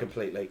completely round.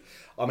 Completely.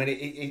 I mean, it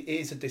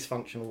is a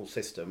dysfunctional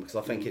system because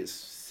I think it's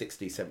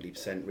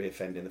 60-70%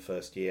 reoffending the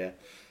first year.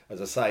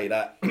 As I say,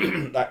 that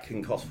that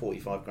can cost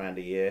 45 grand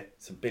a year.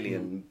 It's a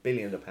billion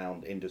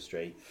pound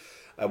industry.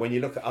 When you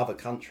look at other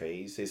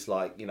countries, it's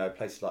like, you know,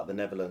 places like the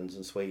Netherlands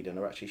and Sweden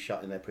are actually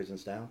shutting their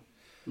prisons down,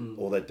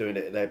 or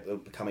they're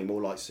becoming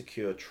more like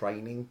secure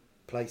training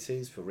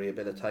places for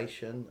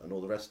rehabilitation and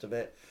all the rest of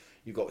it.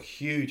 You've got a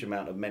huge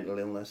amount of mental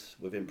illness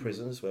within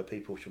prisons where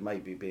people should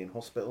maybe be in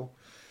hospital.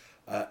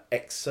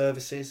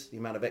 Ex-services, the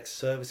amount of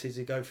ex-services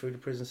who go through the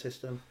prison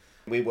system.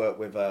 We worked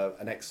with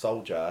an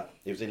ex-soldier.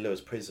 He was in Lewis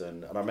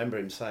prison, and I remember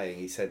him saying,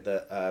 he said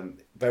that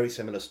very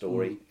similar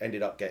story,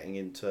 ended up getting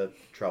into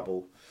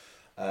trouble,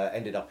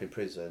 ended up in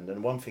prison.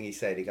 And one thing he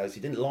said, he goes,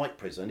 he didn't like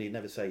prison, he'd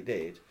never say he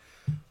did,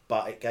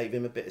 but it gave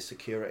him a bit of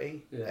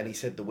security. And he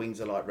said the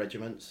wings are like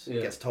regiments, he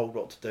gets told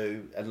what to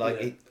do. And like,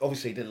 he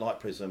obviously didn't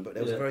like prison, but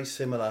there was a very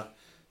similar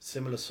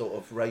sort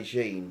of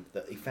regime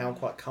that he found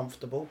quite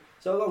comfortable.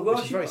 So I'm going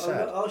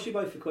to ask you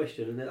both a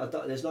question, and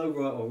there's no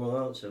right or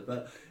wrong answer,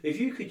 but if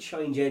you could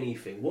change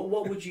anything,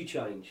 what would you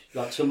change?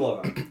 Like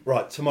tomorrow?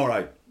 Right,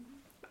 tomorrow.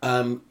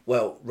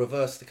 Well,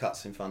 reverse the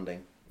cuts in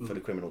funding for the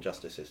criminal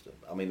justice system.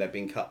 I mean, they've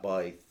been cut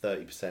by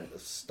 30%.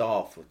 of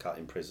staff were cut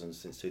in prisons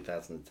since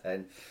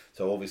 2010.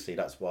 So obviously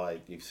that's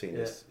why you've seen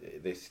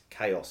this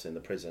chaos in the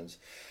prisons.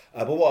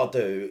 But what I'll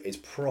do is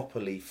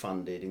properly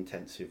funded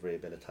intensive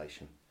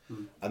rehabilitation.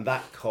 And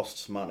that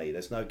costs money.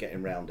 There's no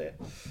getting around it.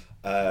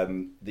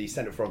 The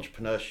Centre for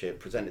Entrepreneurship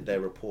presented their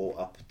report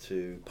up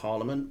to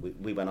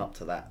Parliament. We went up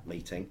to that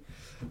meeting.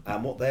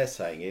 And what they're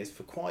saying is,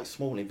 for quite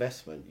small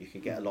investment, you can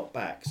get a lot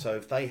back. So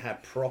if they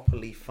had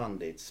properly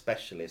funded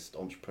specialist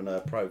entrepreneur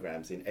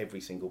programs in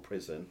every single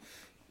prison,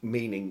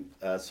 meaning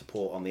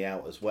support on the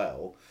out as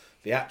well,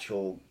 the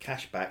actual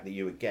cash back that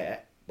you would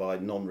get by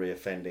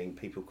non-reoffending,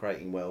 people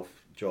creating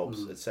wealth,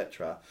 jobs,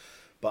 etc.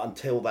 But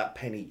until that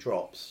penny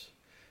drops,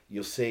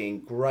 you're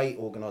seeing great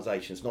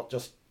organisations, not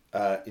just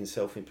in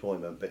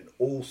self-employment, but in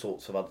all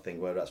sorts of other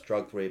things, whether that's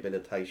drug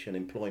rehabilitation,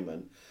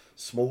 employment,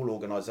 small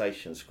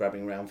organisations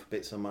grabbing around for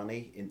bits of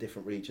money in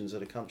different regions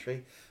of the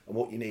country. And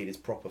what you need is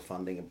proper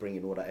funding and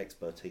bringing all that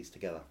expertise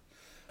together.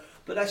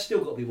 But that's still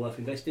got to be worth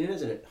investing in,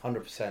 isn't it?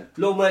 100%.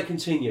 Long may it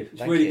continue.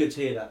 It's really good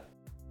to hear that.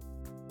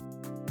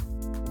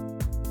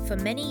 For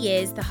many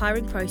years, the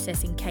hiring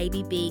process in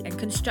KBB and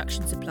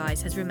construction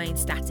supplies has remained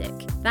static.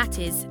 That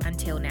is,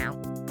 until now.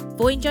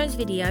 Foyne Jones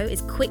Video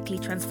is quickly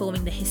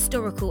transforming the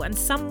historical and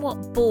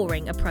somewhat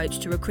boring approach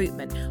to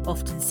recruitment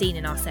often seen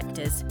in our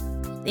sectors.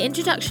 The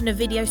introduction of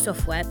video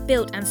software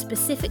built and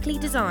specifically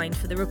designed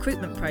for the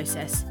recruitment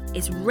process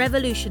is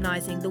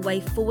revolutionising the way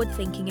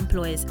forward-thinking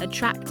employers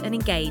attract and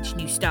engage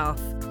new staff.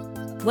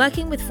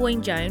 Working with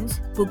Foyne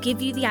Jones will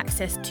give you the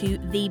access to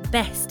the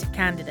best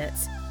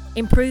candidates,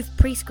 improve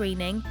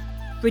pre-screening,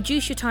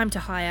 reduce your time to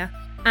hire,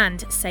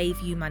 and save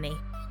you money.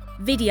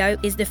 Video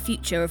is the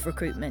future of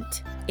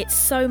recruitment. It's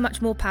so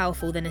much more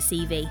powerful than a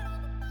CV.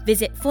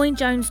 Visit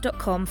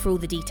foynejones.com for all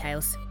the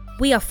details.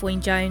 We are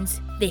Foyne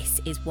Jones. This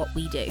is what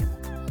we do.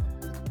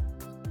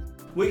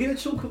 We're going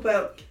to talk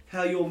about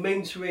how your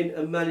mentoring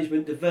and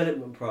management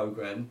development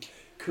program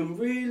can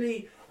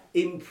really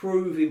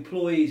improve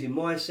employees in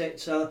my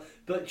sector,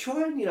 but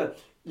try and,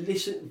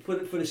 listen for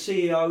the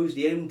CEOs,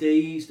 the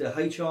MDs, the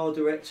HR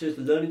directors,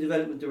 the learning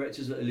development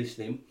directors that are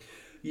listening.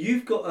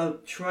 You've got a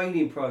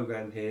training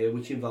program here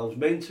which involves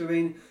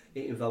mentoring,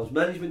 it involves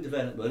management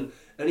development,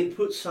 and it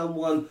puts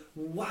someone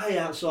way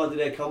outside of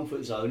their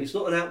comfort zone. It's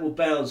not an outward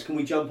bounds, can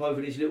we jump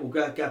over this little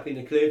gap in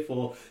the cliff,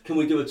 or can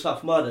we do a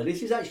tough mudder?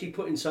 This is actually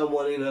putting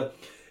someone in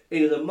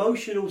an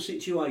emotional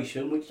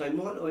situation which they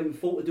might not even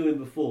thought of doing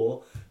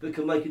before, but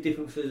can make a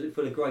difference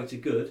for the greater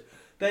good.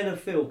 Benna,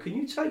 Phil, can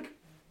you take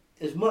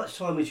as much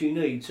time as you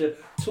need to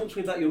talk to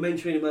me about your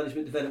mentoring and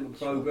management development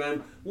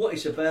program, what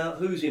it's about,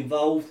 who's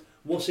involved,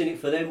 what's in it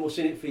for them, what's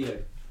in it for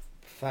you?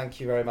 Thank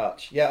you very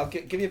much. Yeah, I'll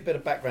give you a bit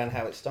of background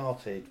how it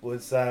started.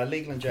 Was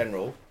Legal &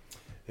 General,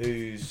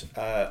 whose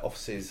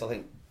offices, I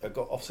think, have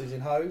got offices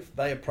in Hove.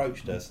 They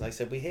approached us and they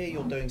said, we hear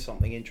you're doing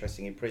something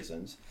interesting in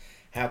prisons.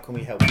 How can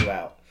we help you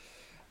out?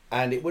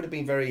 And it would have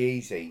been very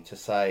easy to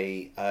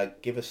say,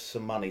 give us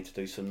some money to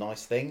do some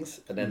nice things,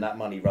 and then that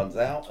money runs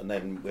out and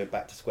then we're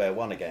back to square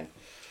one again.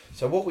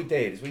 So what we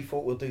did is we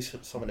thought we'll do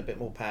something a bit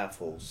more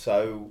powerful.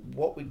 So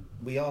what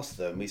we asked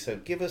them, we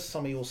said, give us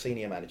some of your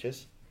senior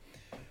managers.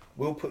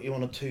 We'll put you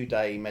on a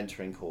 2-day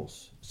mentoring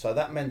course. So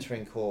that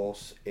mentoring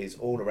course is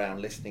all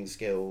around listening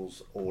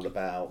skills, all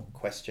about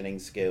questioning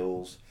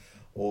skills,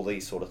 all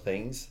these sort of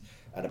things,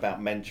 and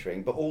about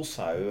mentoring, but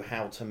also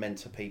how to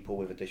mentor people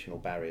with additional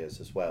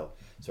barriers as well.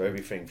 So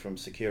everything from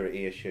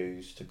security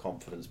issues to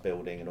confidence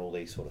building and all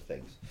these sort of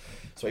things.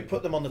 So we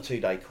put them on the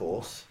 2-day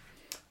course.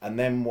 And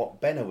then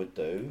what Benna would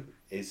do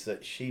is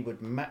that she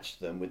would match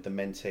them with the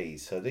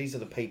mentees. So these are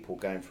the people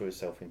going through a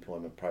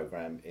self-employment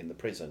program in the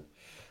prison.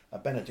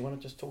 Benna, do you want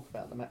to just talk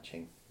about the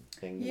matching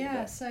thing?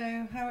 Yeah,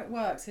 so how it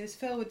works is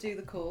Phil would do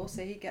the course,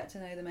 so he'd get to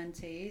know the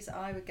mentees.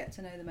 I would get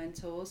to know the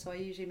mentors, so I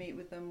usually meet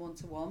with them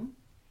one-to-one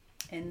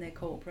in their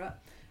corporate.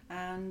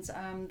 And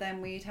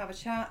then we'd have a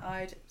chat.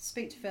 I'd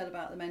speak to Phil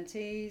about the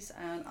mentees,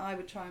 and I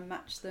would try and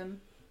match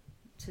them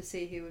to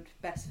see who would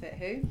best fit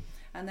who.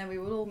 And then we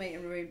would all meet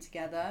in a room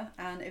together,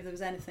 and if there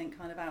was anything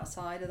kind of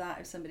outside of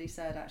that, if somebody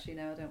said, actually,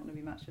 no, I don't want to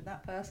be matched with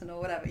that person,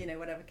 or whatever,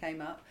 whatever came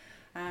up.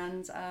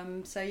 And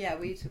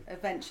we'd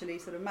eventually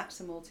sort of match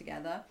them all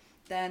together.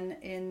 Then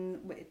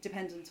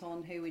dependent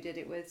on who we did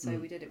it with, so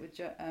we did it with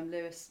John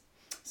Lewis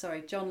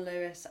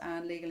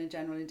and Legal &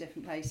 General in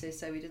different places.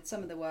 So we did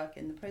some of the work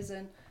in the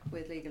prison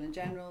with Legal &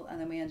 General,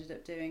 and then we ended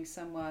up doing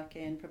some work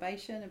in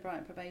probation, in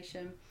Brighton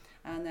Probation,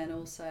 and then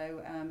also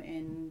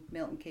in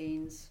Milton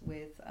Keynes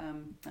with,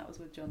 that was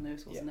with John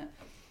Lewis, wasn't it?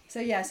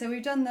 So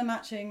we've done the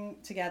matching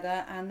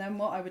together, and then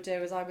what I would do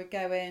is I would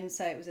go in,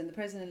 say it was in the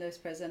prison, in Lewis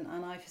Prison,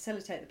 and I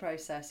facilitate the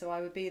process. So I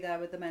would be there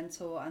with the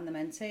mentor and the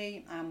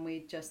mentee, and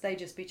they'd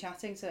just be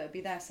chatting, so it'd be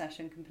their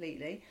session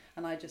completely,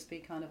 and I'd just be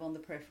kind of on the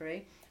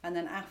periphery. And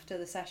then after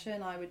the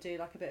session, I would do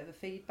like a bit of a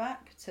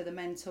feedback to the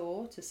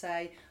mentor to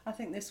say, I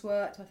think this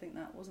worked, I think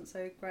that wasn't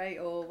so great,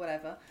 or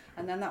whatever.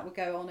 And then that would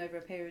go on over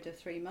a period of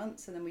 3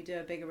 months, and then we do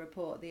a bigger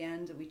report at the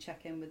end, and we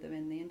check in with them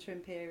in the interim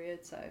period.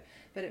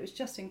 But it was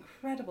just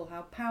incredible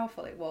how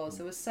powerful it was.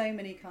 There were so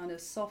many kind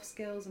of soft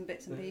skills and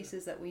bits and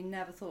pieces that we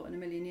never thought in a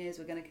million years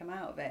were going to come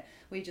out of it.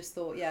 We just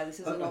thought, this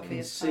is an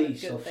obvious kind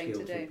of good thing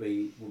to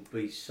do. Would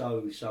be so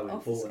Off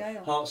important.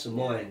 scale. Hearts and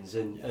minds,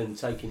 and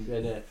taking.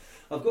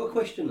 I've got a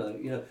question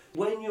though.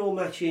 When you're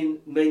matching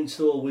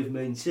mentor with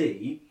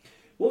mentee,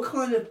 what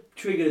kind of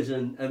triggers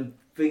and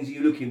things are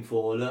you looking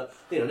for?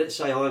 Let's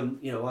say I'm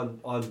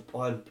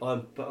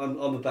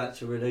about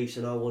to release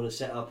and I want to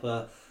set up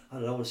a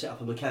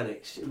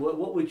mechanics. Who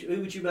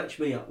would you match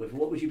me up with?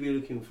 What would you be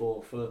looking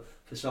for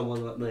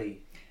someone like me?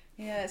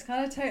 Yeah, it's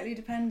kind of totally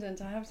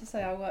dependent. I have to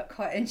say I work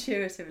quite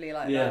intuitively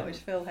like that, which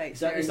Phil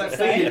hates. It's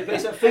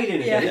that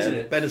feeling again, isn't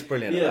it? Benna's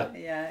brilliant at that.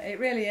 Yeah, it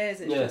really is.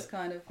 It's just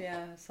kind of,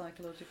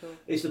 psychological.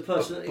 It's the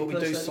person. But we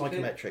do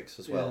psychometrics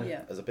as well,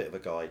 as a bit of a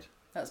guide.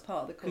 That's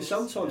part of the course.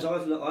 Because sometimes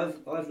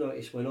I've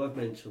noticed when I've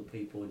mentored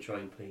people and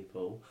trained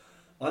people,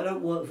 I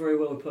don't work very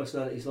well with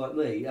personalities like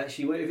me.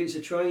 Actually, if it's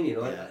a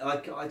training,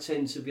 I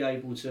tend to be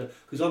able to,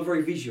 because I'm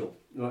very visual,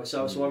 right?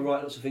 So I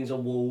write lots of things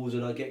on walls,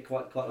 and I get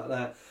quite like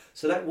that.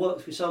 So that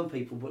works with some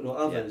people, but not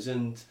others.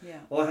 And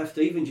I have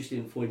to, even just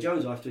in Foyne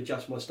Jones, I have to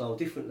adjust my style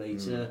differently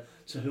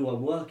to who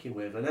I'm working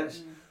with, and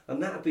that's.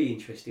 And that'd be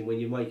interesting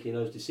when you're making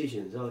those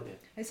decisions, aren't you?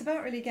 It's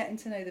about really getting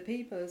to know the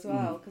people as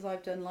well, because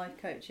I've done life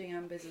coaching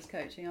and business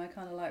coaching. I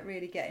kind of like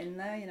really get in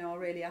there, I'll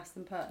really ask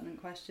them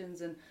pertinent questions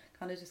and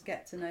kind of just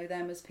get to know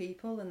them as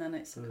people, and then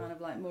it's kind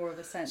of like more of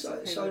a sense of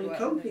who so the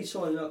company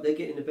signing up, they're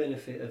getting the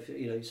benefit of,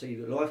 so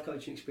you've got life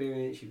coaching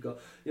experience, you've got,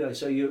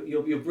 so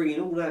you're bringing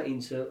all that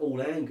into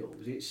all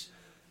angles.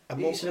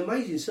 It's an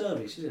amazing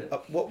service, isn't it?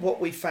 What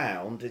we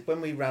found is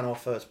when we ran our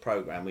first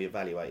programme, we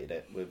evaluated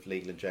it with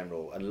Legal and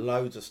General, and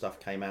loads of stuff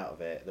came out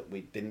of it that we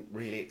didn't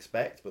really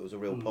expect, but was a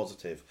real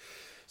positive.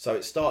 So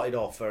it started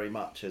off very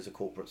much as a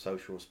corporate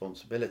social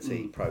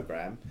responsibility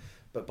programme,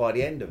 but by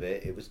the end of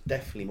it, it was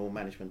definitely more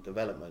management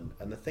development.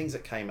 And the things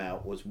that came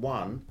out was,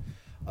 one,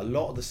 a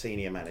lot of the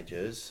senior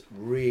managers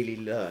really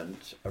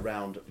learnt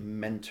around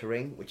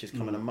mentoring, which is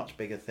becoming a much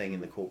bigger thing in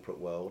the corporate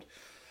world.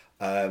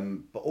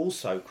 But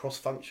also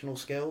cross-functional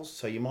skills.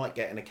 So you might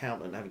get an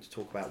accountant having to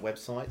talk about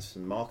websites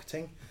and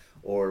marketing,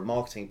 or a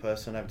marketing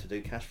person having to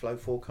do cash flow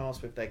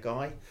forecasts with their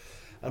guy.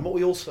 And what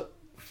we also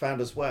found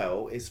as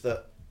well is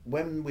that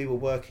when we were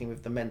working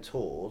with the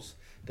mentors,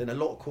 then a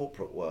lot of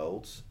corporate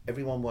worlds,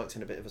 everyone works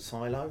in a bit of a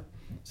silo.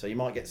 So you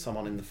might get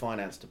someone in the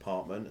finance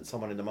department and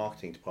someone in the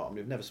marketing department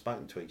who've never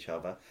spoken to each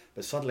other,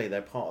 but suddenly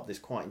they're part of this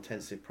quite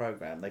intensive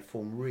program. They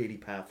form really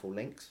powerful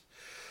links.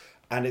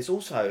 And it's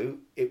also,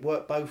 it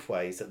worked both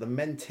ways, that the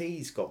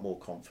mentees got more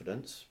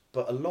confidence,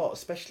 but a lot,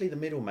 especially the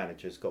middle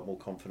managers, got more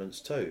confidence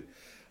too.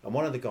 And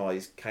one of the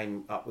guys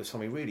came up with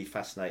something really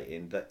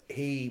fascinating, that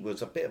he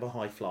was a bit of a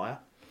high flyer,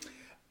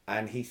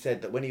 and he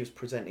said that when he was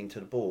presenting to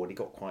the board, he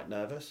got quite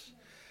nervous.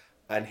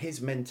 And his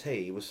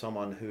mentee was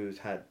someone who's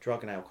had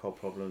drug and alcohol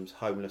problems,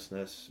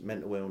 homelessness,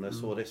 mental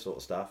illness, all this sort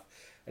of stuff.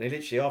 And he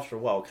literally, after a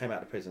while, came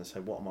out of prison and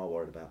said, "What am I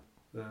worried about?"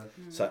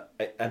 So,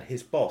 and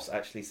his boss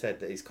actually said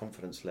that his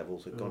confidence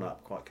levels had gone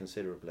up quite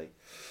considerably.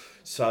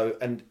 So,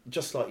 and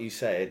just like you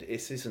said,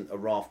 this isn't a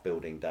raft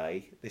building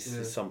day. This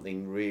is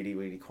something really,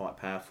 really quite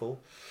powerful.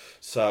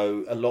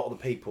 So a lot of the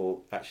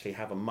people actually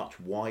have a much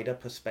wider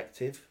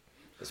perspective,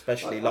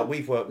 especially like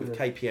we've worked with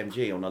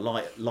KPMG on a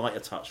lighter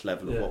touch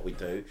level of what we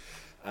do.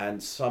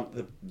 And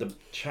the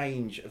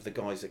change of the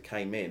guys that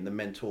came in, the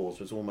mentors,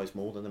 was almost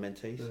more than the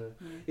mentees.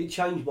 It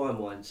changed my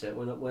mindset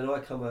when I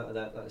come out of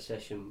that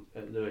session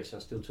at Lewis. I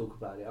still talk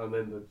about it. I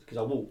remember, because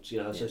I walked, so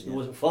it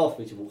wasn't far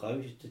for me to walk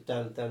home, just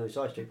down the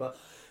side street. But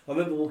I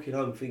remember walking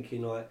home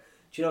thinking, like,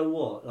 do you know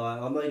what?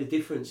 Like, I made a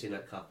difference in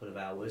that couple of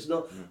hours.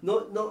 Not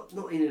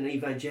in an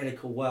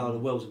evangelical way, the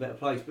world's a better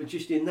place, but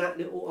just in that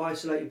little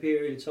isolated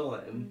period of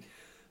time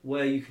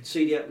where you could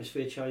see the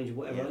atmosphere change and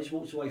whatever. I just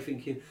walked away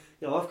thinking,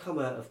 I've come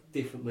out of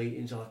different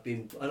meetings. I've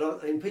been,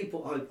 and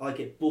people, I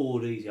get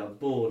bored easy. I'm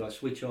bored. I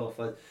switch off.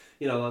 I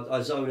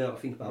zone out. I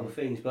think about other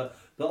things. But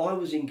I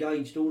was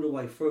engaged all the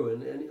way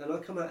through, and I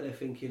come out of there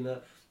thinking that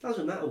it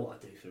doesn't matter what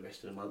I do for the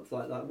rest of the month.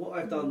 Like what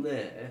I've done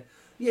there.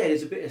 Yeah,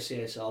 there's a bit of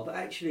CSR, but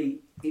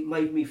actually it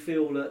made me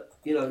feel that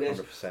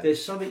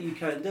there's something you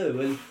can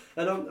do,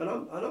 and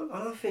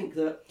I think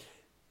that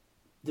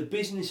the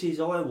businesses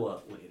I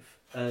work with,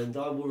 and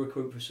I will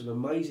recruit for some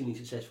amazingly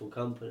successful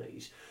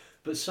companies,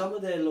 but some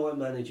of their line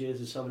managers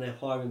and some of their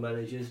hiring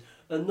managers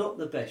are not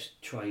the best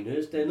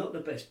trainers, they're not the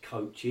best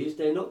coaches,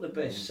 they're not the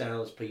best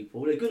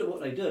salespeople. They're good at what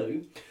they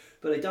do,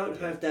 but they don't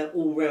have that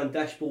all-round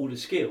dashboard of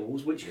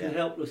skills which can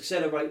help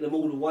accelerate them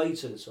all the way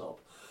to the top.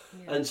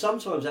 And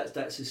sometimes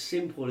that's as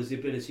simple as the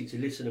ability to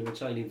listen and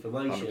retain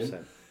information,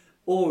 100%.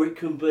 Or it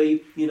can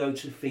be, to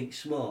think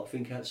smart,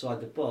 think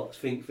outside the box,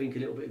 think a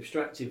little bit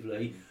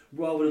abstractively,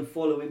 rather than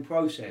following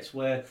process,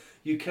 where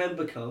you can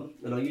become,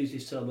 and I use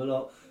this term a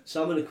lot,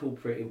 some of the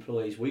corporate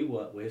employees we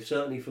work with,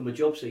 certainly from a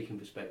job seeking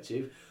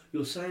perspective,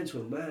 you're saying to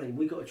them, man,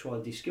 we've got to try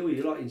and de-skill you.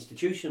 You're like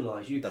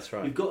institutionalised. That's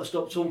right. You've got to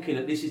stop talking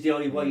that this is the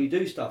only way you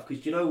do stuff,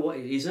 because you know what,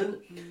 it isn't.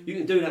 You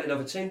can do that in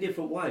over 10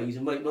 different ways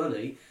and make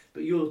money,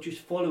 but you're just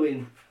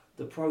following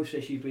the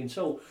process you've been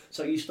told.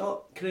 So you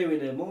start clearing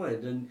their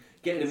mind and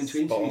getting them into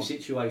an interview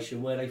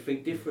situation where they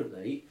think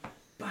differently,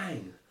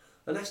 bang.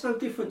 And that's no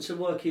different to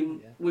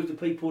working with the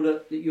people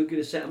that you're going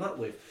to set them up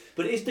with.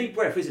 But it is deep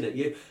breath, isn't it?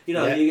 You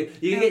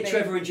get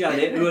Trevor and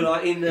Janet who are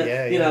like in the,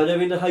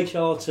 they're in the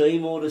HR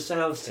team or the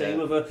sales team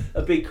of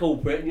a big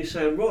corporate, and you're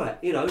saying,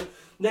 right,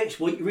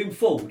 next week you're in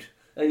Ford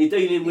and you're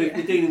dealing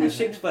with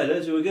 6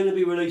 fellas who are going to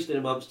be released in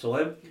a month's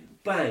time.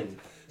 Bang.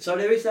 So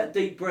there is that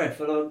deep breath,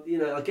 and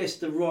I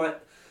guess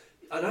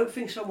I don't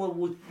think someone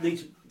would need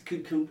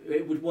to.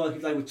 It would work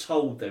if they were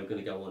told they were going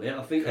to go on it.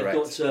 I think they've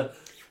got to.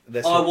 For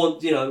the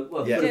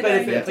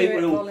benefit of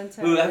people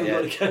who haven't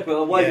got a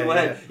camera, I'm waving my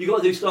hand. You've got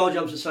to do star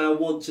jumps and say, I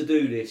want to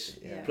do this,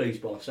 please,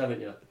 boss, haven't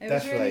you?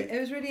 It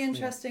was really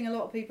interesting. A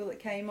lot of people that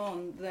came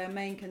on, their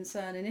main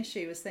concern and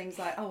issue was things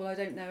like, I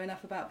don't know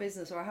enough about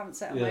business, or I haven't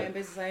set up my own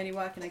business, I only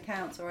work in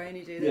accounts, or I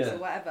only do this or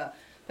whatever.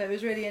 But it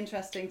was really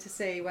interesting to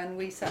see when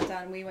we sat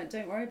down and we went,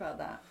 don't worry about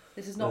that.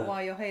 This is not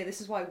why you're here.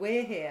 This is why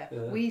we're here.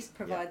 We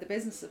provide the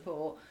business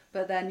support.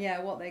 But then,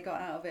 what they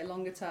got out of it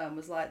longer term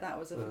was like that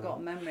was a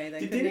forgotten memory.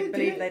 They couldn't even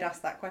believe they'd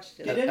asked that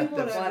question. Did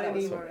anyone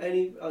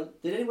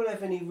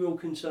have any real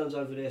concerns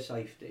over their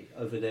safety,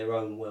 over their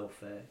own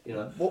welfare?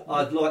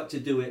 I'd like to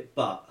do it,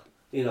 but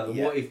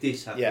what if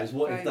this happens?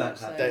 What if that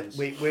happens?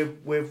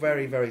 We're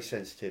very, very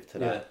sensitive to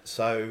that.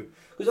 So,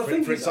 for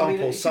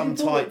example, some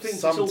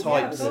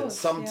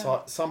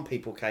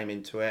people came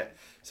into it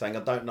saying,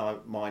 I don't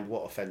mind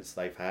what offence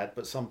they've had,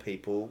 but some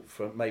people,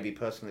 from maybe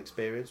personal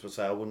experience, will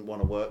say, I wouldn't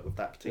want to work with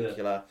that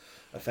particular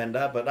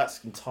offender, but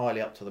that's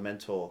entirely up to the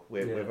mentor.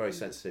 We're very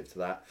sensitive to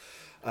that.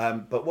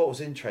 But what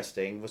was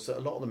interesting was that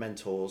a lot of the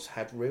mentors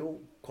had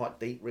quite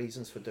deep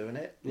reasons for doing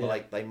it.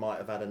 Like they might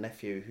have had a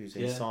nephew who's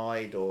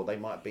inside, or they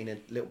might have been a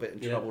little bit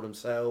in trouble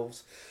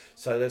themselves.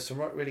 So there's some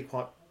really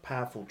quite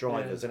powerful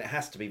drivers, and it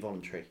has to be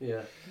voluntary.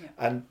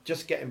 And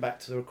just getting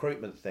back to the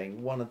recruitment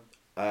thing,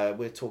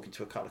 we're talking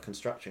to a couple of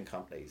construction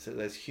companies.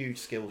 There's huge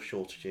skill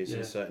shortages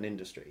in certain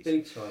industries.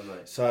 Big time,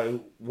 mate.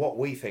 So what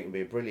we think would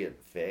be a brilliant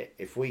fit,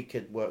 if we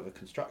could work with a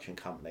construction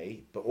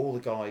company, but all the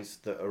guys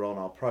that are on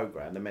our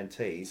programme, the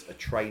mentees, are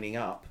training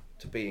up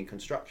to be in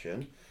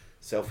construction,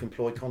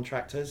 self-employed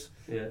contractors.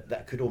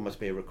 That could almost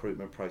be a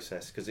recruitment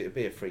process, because it would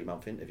be a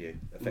 3-month interview,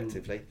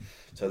 effectively.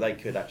 So they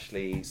could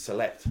actually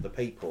select the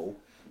people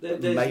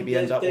that maybe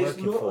end up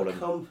working for them. There's not a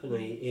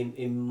company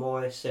in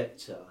my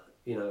sector.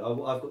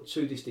 I've got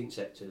 2 distinct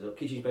sectors. I've got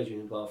kitchens,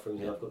 bedrooms and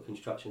bathrooms, and I've got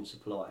construction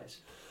supplies.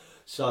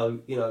 So,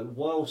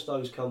 whilst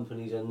those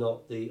companies are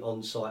not the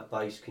on-site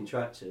based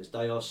contractors,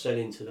 they are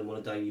selling to them on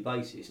a daily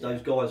basis.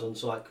 Those guys on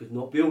site could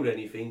not build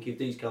anything if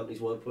these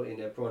companies weren't putting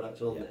their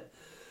products on there.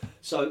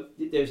 So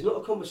there's not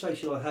a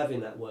conversation I have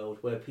in that world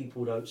where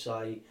people don't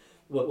say,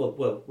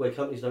 where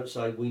companies don't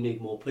say, we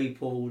need more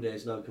people,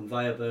 there's no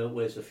conveyor belt,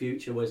 where's the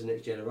future, where's the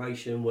next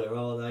generation, where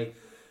are they?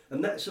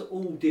 And that's at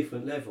all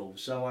different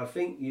levels. So I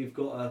think you've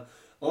got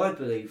I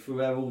believe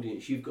through our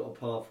audience, you've got a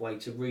pathway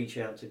to reach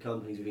out to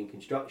companies within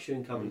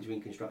construction, companies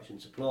within construction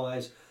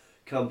supplies,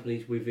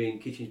 companies within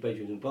kitchens,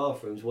 bedrooms and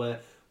bathrooms, where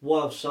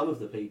while some of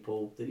the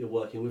people that you're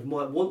working with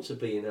might want to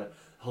be in a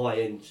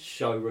high-end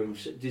showroom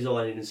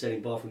designing and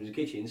selling bathrooms and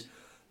kitchens,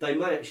 they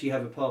may actually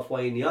have a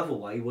pathway in the other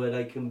way where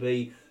they can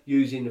be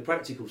using the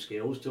practical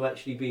skills to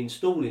actually be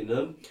installing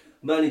them,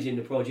 managing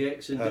the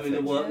projects and doing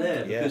the work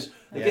there. Because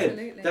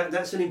again,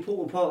 that's an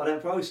important part of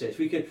that process.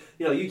 We can,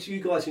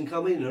 you guys can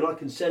come in and I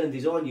can sell and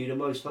design you the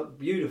most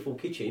beautiful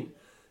kitchen,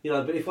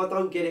 but if I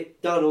don't get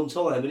it done on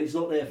time and it's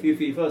not there for you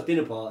for your first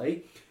dinner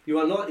party,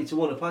 you're unlikely to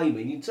want to pay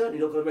me. You're certainly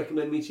not going to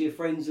recommend me to your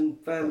friends and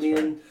family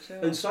and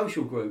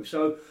social groups.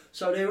 So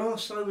there are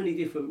so many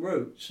different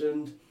routes,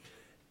 and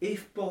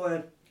if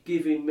by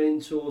giving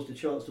mentors the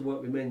chance to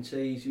work with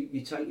mentees,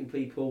 you're taking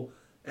people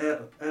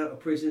out of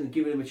prison and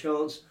giving them a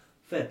chance,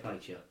 fair play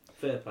to you.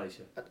 Fair play to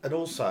you. And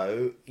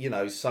also,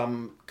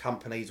 some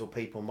companies or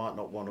people might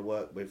not want to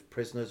work with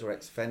prisoners or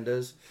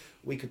ex-offenders.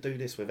 We could do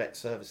this with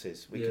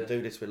ex-services. We could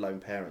do this with lone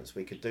parents.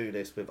 We could do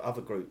this with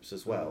other groups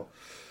as well.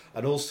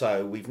 And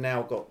also, we've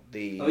now got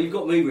the... Oh, you've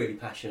got me really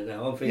passionate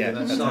now. I'm thinking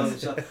about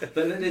science. But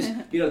there's,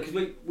 because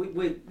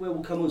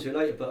we'll come on to it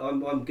later, but I'm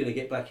going to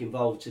get back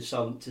involved to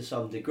some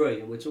degree,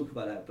 and we'll talk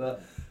about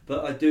that.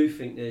 But I do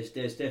think there's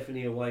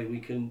definitely a way we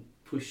can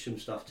push some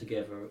stuff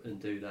together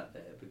and do that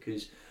there,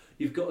 because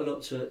you've got a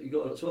lot to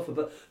offer.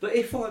 But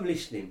if I'm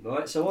listening,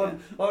 right? So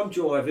I'm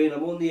driving,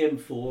 I'm on the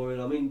M4, and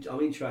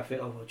I'm in traffic.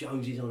 Oh,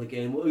 Jonesy's on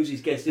again. Who's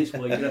his guest this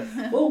week?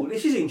 Oh,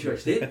 this is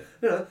interesting.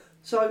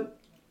 So.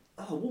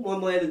 I wouldn't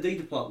mind my L&D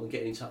department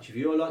getting in touch with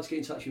you. I'd like to get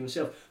in touch with you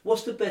myself.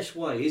 What's the best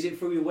way? Is it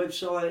through your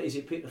website? Is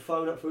it pick the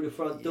phone up through the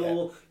front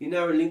door? You're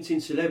now a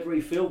LinkedIn celebrity,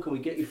 Phil. Can we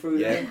get you through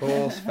there? Yeah, of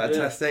course.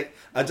 Fantastic.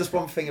 Just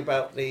one thing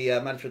about the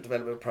Management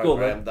Development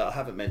Programme that I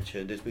haven't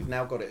mentioned is we've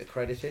now got it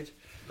accredited.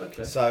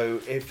 Okay. So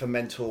if a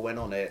mentor went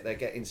on it, they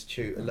get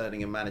Institute of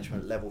Learning and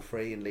Management Level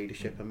 3 in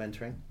Leadership and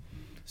Mentoring.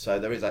 So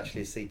there is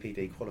actually a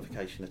CPD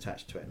qualification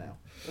attached to it now.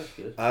 That's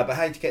good. But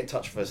how to get in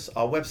touch with us?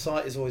 Our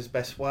website is always the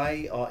best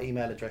way. Our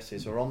email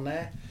addresses are on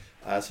there.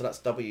 So that's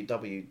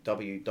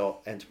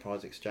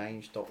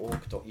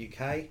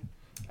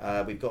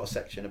www.enterpriseexchange.org.uk. We've got a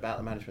section about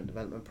the Management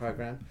Development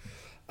Programme.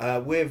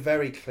 We're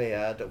very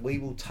clear that we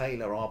will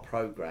tailor our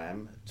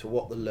programme to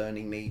what the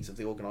learning needs of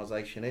the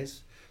organisation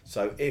is.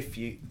 So if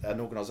an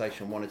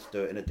organisation wanted to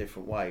do it in a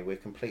different way, we're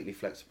completely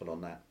flexible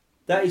on that.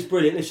 That is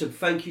brilliant. Listen,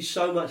 thank you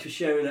so much for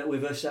sharing that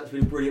with us. That's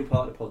been a brilliant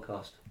part of the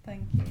podcast.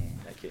 Thank you.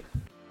 Thank you.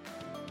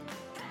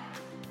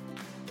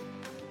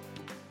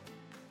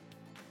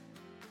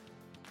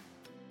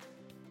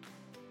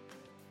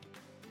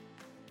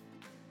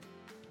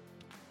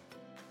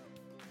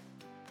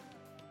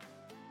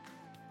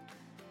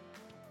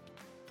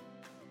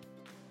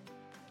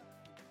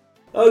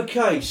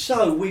 Okay,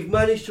 so we've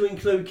managed to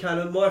include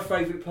Callum, my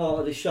favourite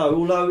part of the show,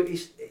 although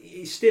it's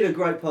it's still a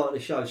great part of the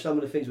show. Some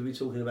of the things we'll be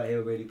talking about here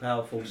are really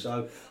powerful,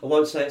 so I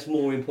won't say it's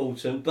more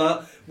important.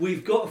 But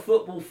we've got a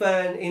football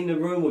fan in the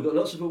room. We've got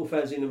lots of football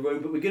fans in the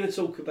room, but we're going to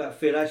talk about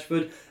Phil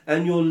Ashford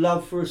and your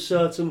love for a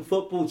certain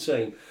football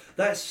team.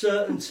 That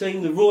certain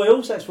team, the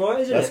Royals, that's right,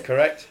 isn't it? That's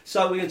correct.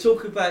 So we're going to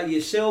talk about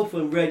yourself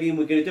and Reading.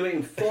 We're going to do it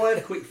in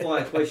 5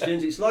 quick-fire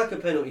questions. It's like a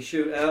penalty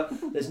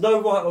shootout. There's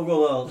no right or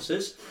wrong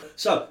answers.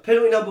 So,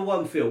 penalty number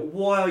 1, Phil.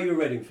 Why are you a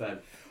Reading fan?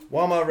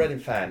 Why am I a Reading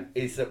fan?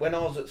 Is that when I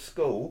was at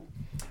school,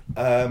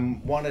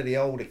 one of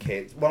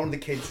the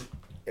kids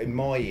in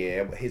my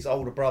year, his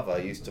older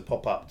brother used to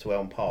pop up to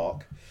Elm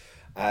Park,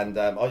 and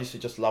I used to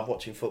just love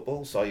watching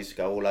football, so I used to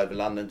go all over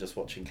London just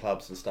watching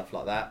clubs and stuff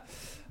like that.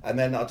 And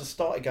then I just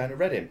started going to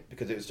Reading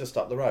because it was just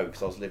up the road,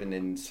 because I was living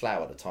in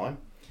Slough at the time.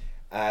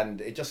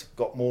 And it just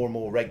got more and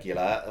more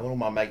regular, and all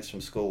my mates from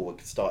school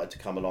started to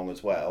come along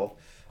as well.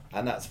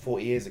 And that's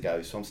 40 years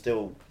ago, so I'm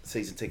still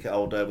season ticket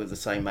holder with the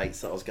same mates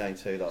that I was going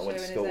to, that I went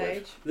to school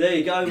with. There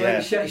you go,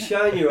 mate.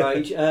 Showing your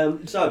age.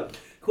 So,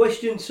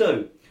 question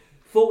 2.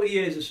 40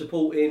 years of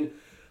supporting.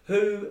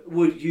 Who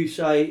would you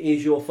say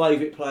is your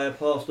favourite player,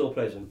 past or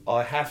present?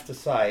 I have to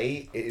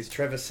say it is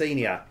Trevor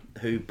Senior,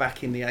 who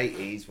back in the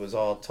 80s was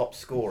our top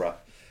scorer.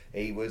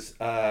 He was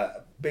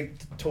a big,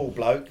 tall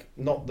bloke,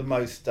 not the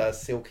most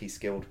silky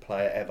skilled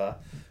player ever,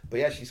 but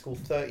he actually scored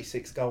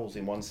 36 goals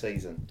in one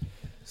season.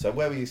 So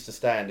where we used to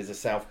stand is a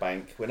South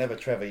Bank. Whenever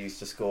Trevor used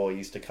to score, he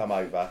used to come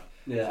over.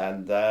 Yeah.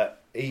 And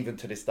even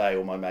to this day,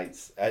 all my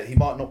mates, he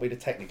might not be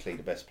technically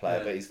the best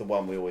player, but he's the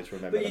one we always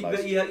remember the most.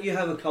 But you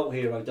have a cult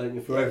hero, don't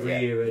you, for every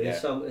era.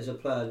 There's a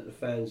player that the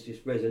fans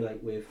just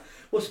resonate with.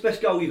 What's the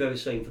best goal you've ever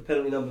seen for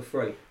penalty number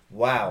 3?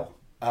 Wow.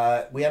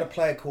 We had a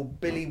player called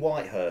Billy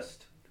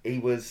Whitehurst. He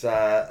was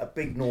a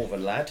big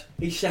northern lad.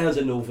 He sounds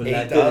a northern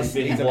lad. He does.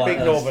 He's a big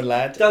northern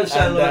lad. Don't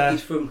sound like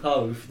he's from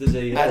Hove, does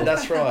he? And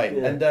that's right.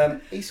 Yeah.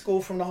 And he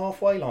scored from the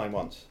halfway line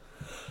once.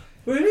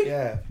 Really?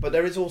 Yeah. But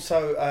there is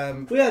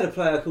also... we had a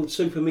player called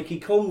Super Mickey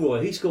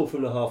Conroy. He scored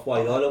from the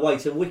halfway line away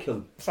to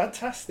Wickham.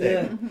 Fantastic.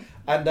 Yeah.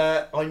 And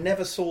I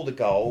never saw the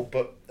goal,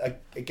 but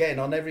again,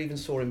 I never even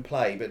saw him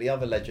play. But the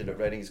other legend at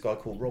Reading is a guy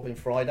called Robin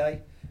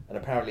Friday. And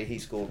apparently he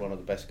scored one of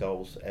the best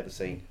goals ever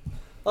seen.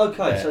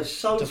 Okay,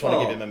 Just far... Just want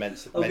to give him a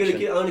mention. I'm going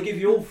to give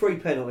you all 3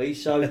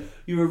 penalties. So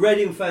you're a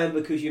Reading fan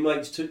because your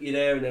mates took you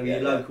there and they were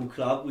your local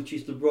club, which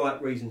is the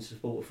right reason to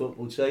support a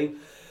football team.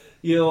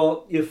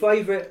 Your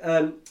favourite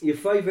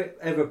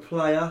ever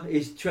player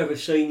is Trevor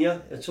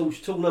Senior. A tall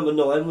number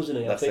 9, wasn't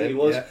he? That's I think it, he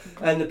was. Yeah.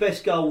 And the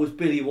best goal was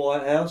Billy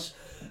Whitehouse.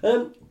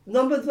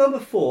 Number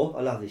 4.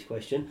 I love this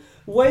question.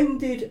 When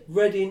did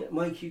Reading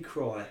make you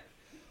cry?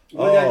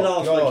 When did they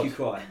last make you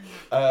cry?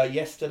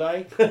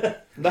 Yesterday.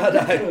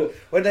 No.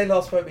 When they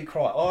last made me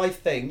cry, I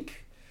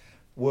think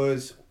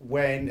was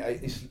when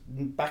it's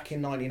back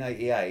in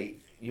 1988.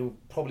 You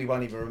probably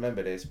won't even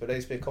remember this, but there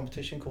used to be a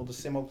competition called the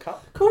Simod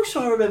Cup. Of course,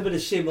 I remember the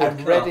Simod Cup.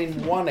 And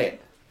Reading won it.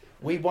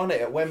 We won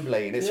it at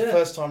Wembley, and it's the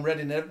first time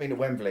Reading had ever been at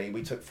Wembley.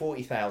 We took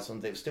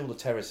 40,000. It was still the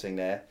terracing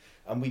there.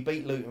 And we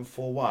beat Luton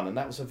 4-1, and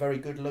that was a very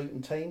good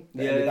Luton team.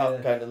 They ended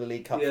up going to the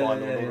League Cup final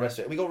and all the rest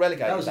of it. We got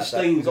relegated that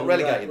day. We got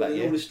relegated that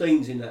year. All the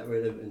Steens in that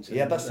relevant.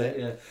 Yeah, that's it.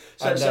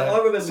 Yeah. So I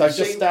remember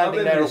just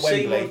standing there at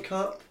Wembley. Simod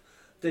Cup,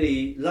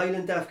 the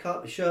Leyland Daff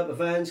Cup, the Sherpa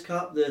Vans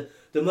Cup, the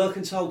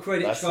Mercantile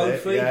Credit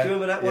Trophy. Do you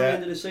remember that one at the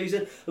end of the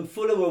season? And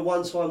Fulham were a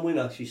one-time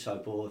winner. She's so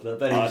bored.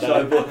 Benny's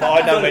so bored.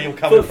 I know where you're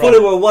coming from.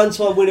 Fulham were a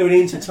one-time winner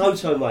in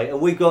Intertoto, mate. And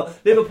we've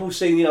got Liverpool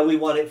sing, we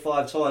won it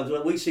 5 times.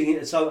 We sing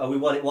Intertoto, we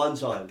won it 1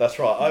 time. That's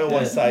right. I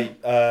always say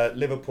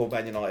Liverpool,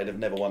 Man United have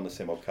never won the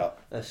Simod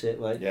Cup. That's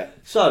it, mate. Yeah.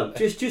 So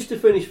just to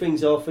finish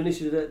things off, and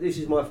this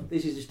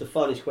is just the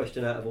funnest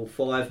question out of all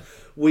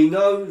 5. We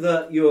know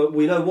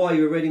why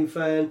you're a Reading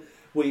fan.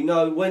 We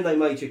know when they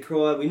made you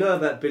cry. We know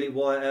about Billy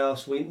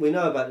Whitehouse. We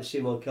know about the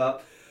Simod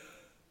Cup.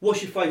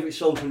 What's your favourite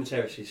song from the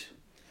Terraces?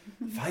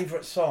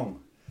 Favourite song?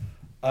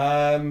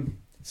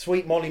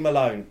 Sweet Molly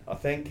Malone, I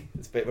think.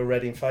 It's a bit of a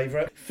Reading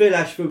favourite. Phil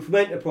Ashford from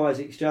Enterprise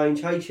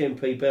Exchange,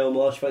 HMP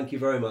Belmarsh, thank you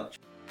very much.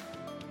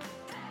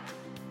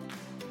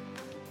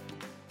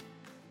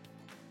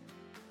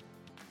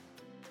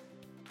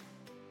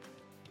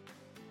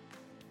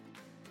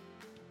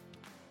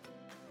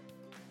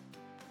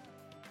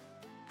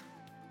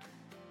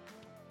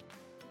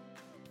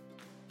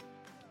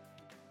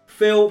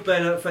 Phil,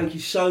 Benna, thank you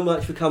so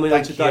much for coming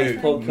on today's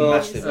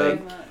podcast.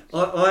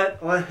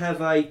 I have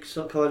a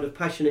kind of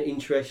passionate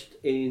interest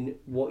in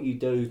what you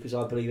do because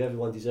I believe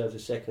everyone deserves a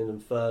second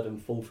and third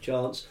and fourth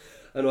chance.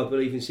 And I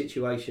believe in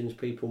situations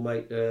people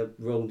make the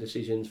wrong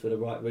decisions for the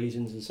right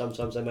reasons, and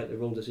sometimes they make the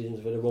wrong decisions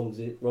for the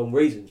wrong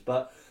reasons,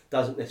 but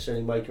doesn't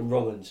necessarily make them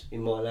wrong uns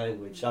in my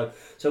language. So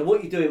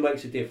what you're doing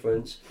makes a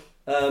difference.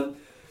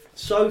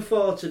 So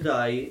far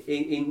today,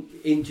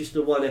 in just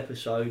the one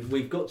episode,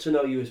 we've got to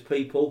know you as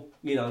people,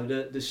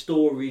 the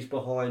stories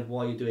behind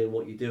why you're doing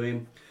what you're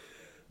doing.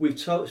 We've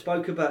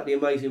spoke about the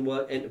amazing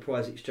work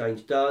Enterprise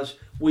Exchange does.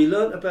 We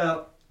learnt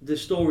about the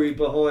story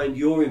behind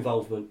your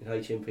involvement in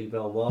HMP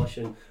Belmarsh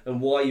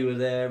and why you were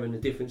there and the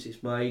difference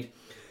it's made.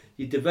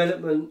 your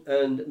development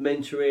and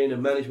mentoring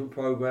and management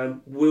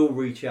program will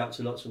reach out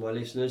to lots of my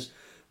listeners.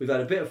 We've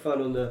had a bit of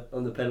fun on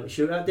the penalty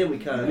shootout, didn't we,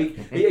 Callum?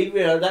 You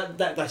know,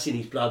 that's in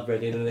his blood,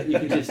 Reading, isn't it? You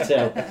can just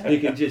tell. You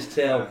can just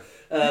tell.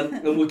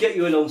 And we'll get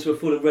you along to a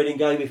Fulham Reading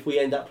game if we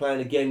end up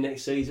playing again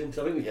next season, because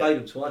I think we've played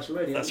them twice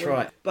already. That's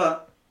right.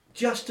 But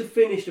just to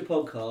finish the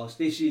podcast,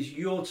 this is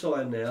your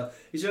time now.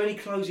 Is there any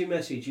closing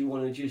message you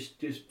want to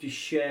just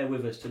share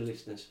with us to the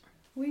listeners?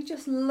 We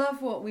just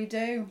love what we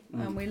do,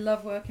 and we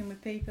love working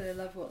with people who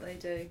love what they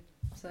do.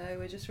 So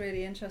we're just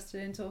really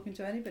interested in talking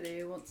to anybody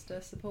who wants to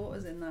support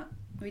us in that.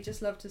 We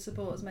just love to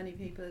support as many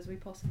people as we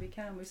possibly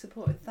can. We've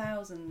supported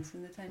thousands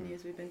in the 10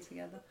 years we've been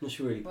together. That's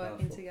really working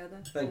powerful.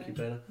 Together. Thank you,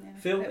 Benna. Yeah.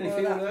 Phil,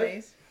 anything on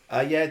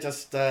that? Yeah,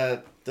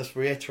 just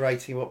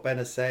reiterating what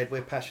Benna said.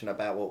 We're passionate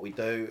about what we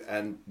do,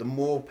 and the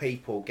more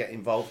people get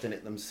involved in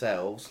it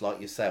themselves,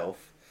 like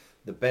yourself,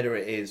 the better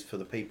it is for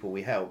the people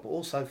we help, but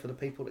also for the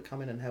people that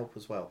come in and help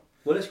as well.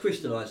 Well, let's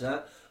crystallise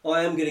that.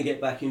 I am going to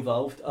get back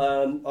involved.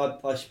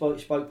 I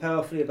spoke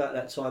powerfully about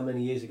that time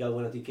many years ago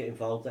when I did get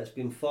involved. That's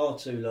been far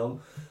too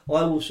long.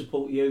 I will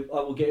support you.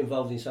 I will get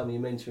involved in some of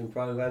your mentoring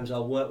programs.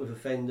 I'll work with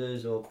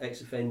offenders or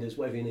ex-offenders,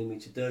 whatever you need me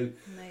to do.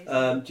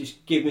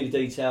 Just give me the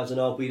details and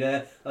I'll be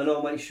there. And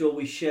I'll make sure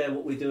we share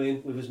what we're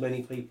doing with as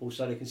many people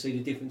so they can see the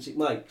difference it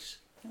makes.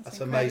 That's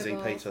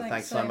amazing, Peter.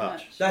 Thanks so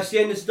much. That's the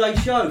end of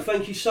today's show.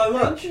 Thank you so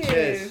much. Thank you.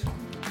 Cheers.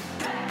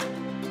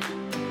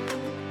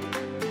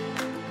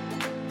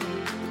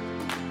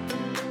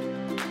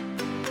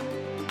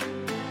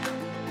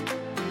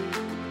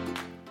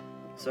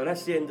 So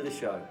that's the end of the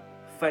show.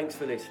 Thanks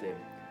for listening.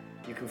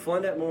 You can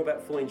find out more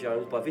about Foyne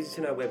Jones by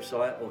visiting our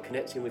website or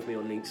connecting with me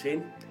on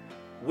LinkedIn.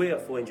 We are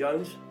Foyne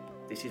Jones.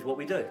 This is what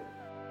we do.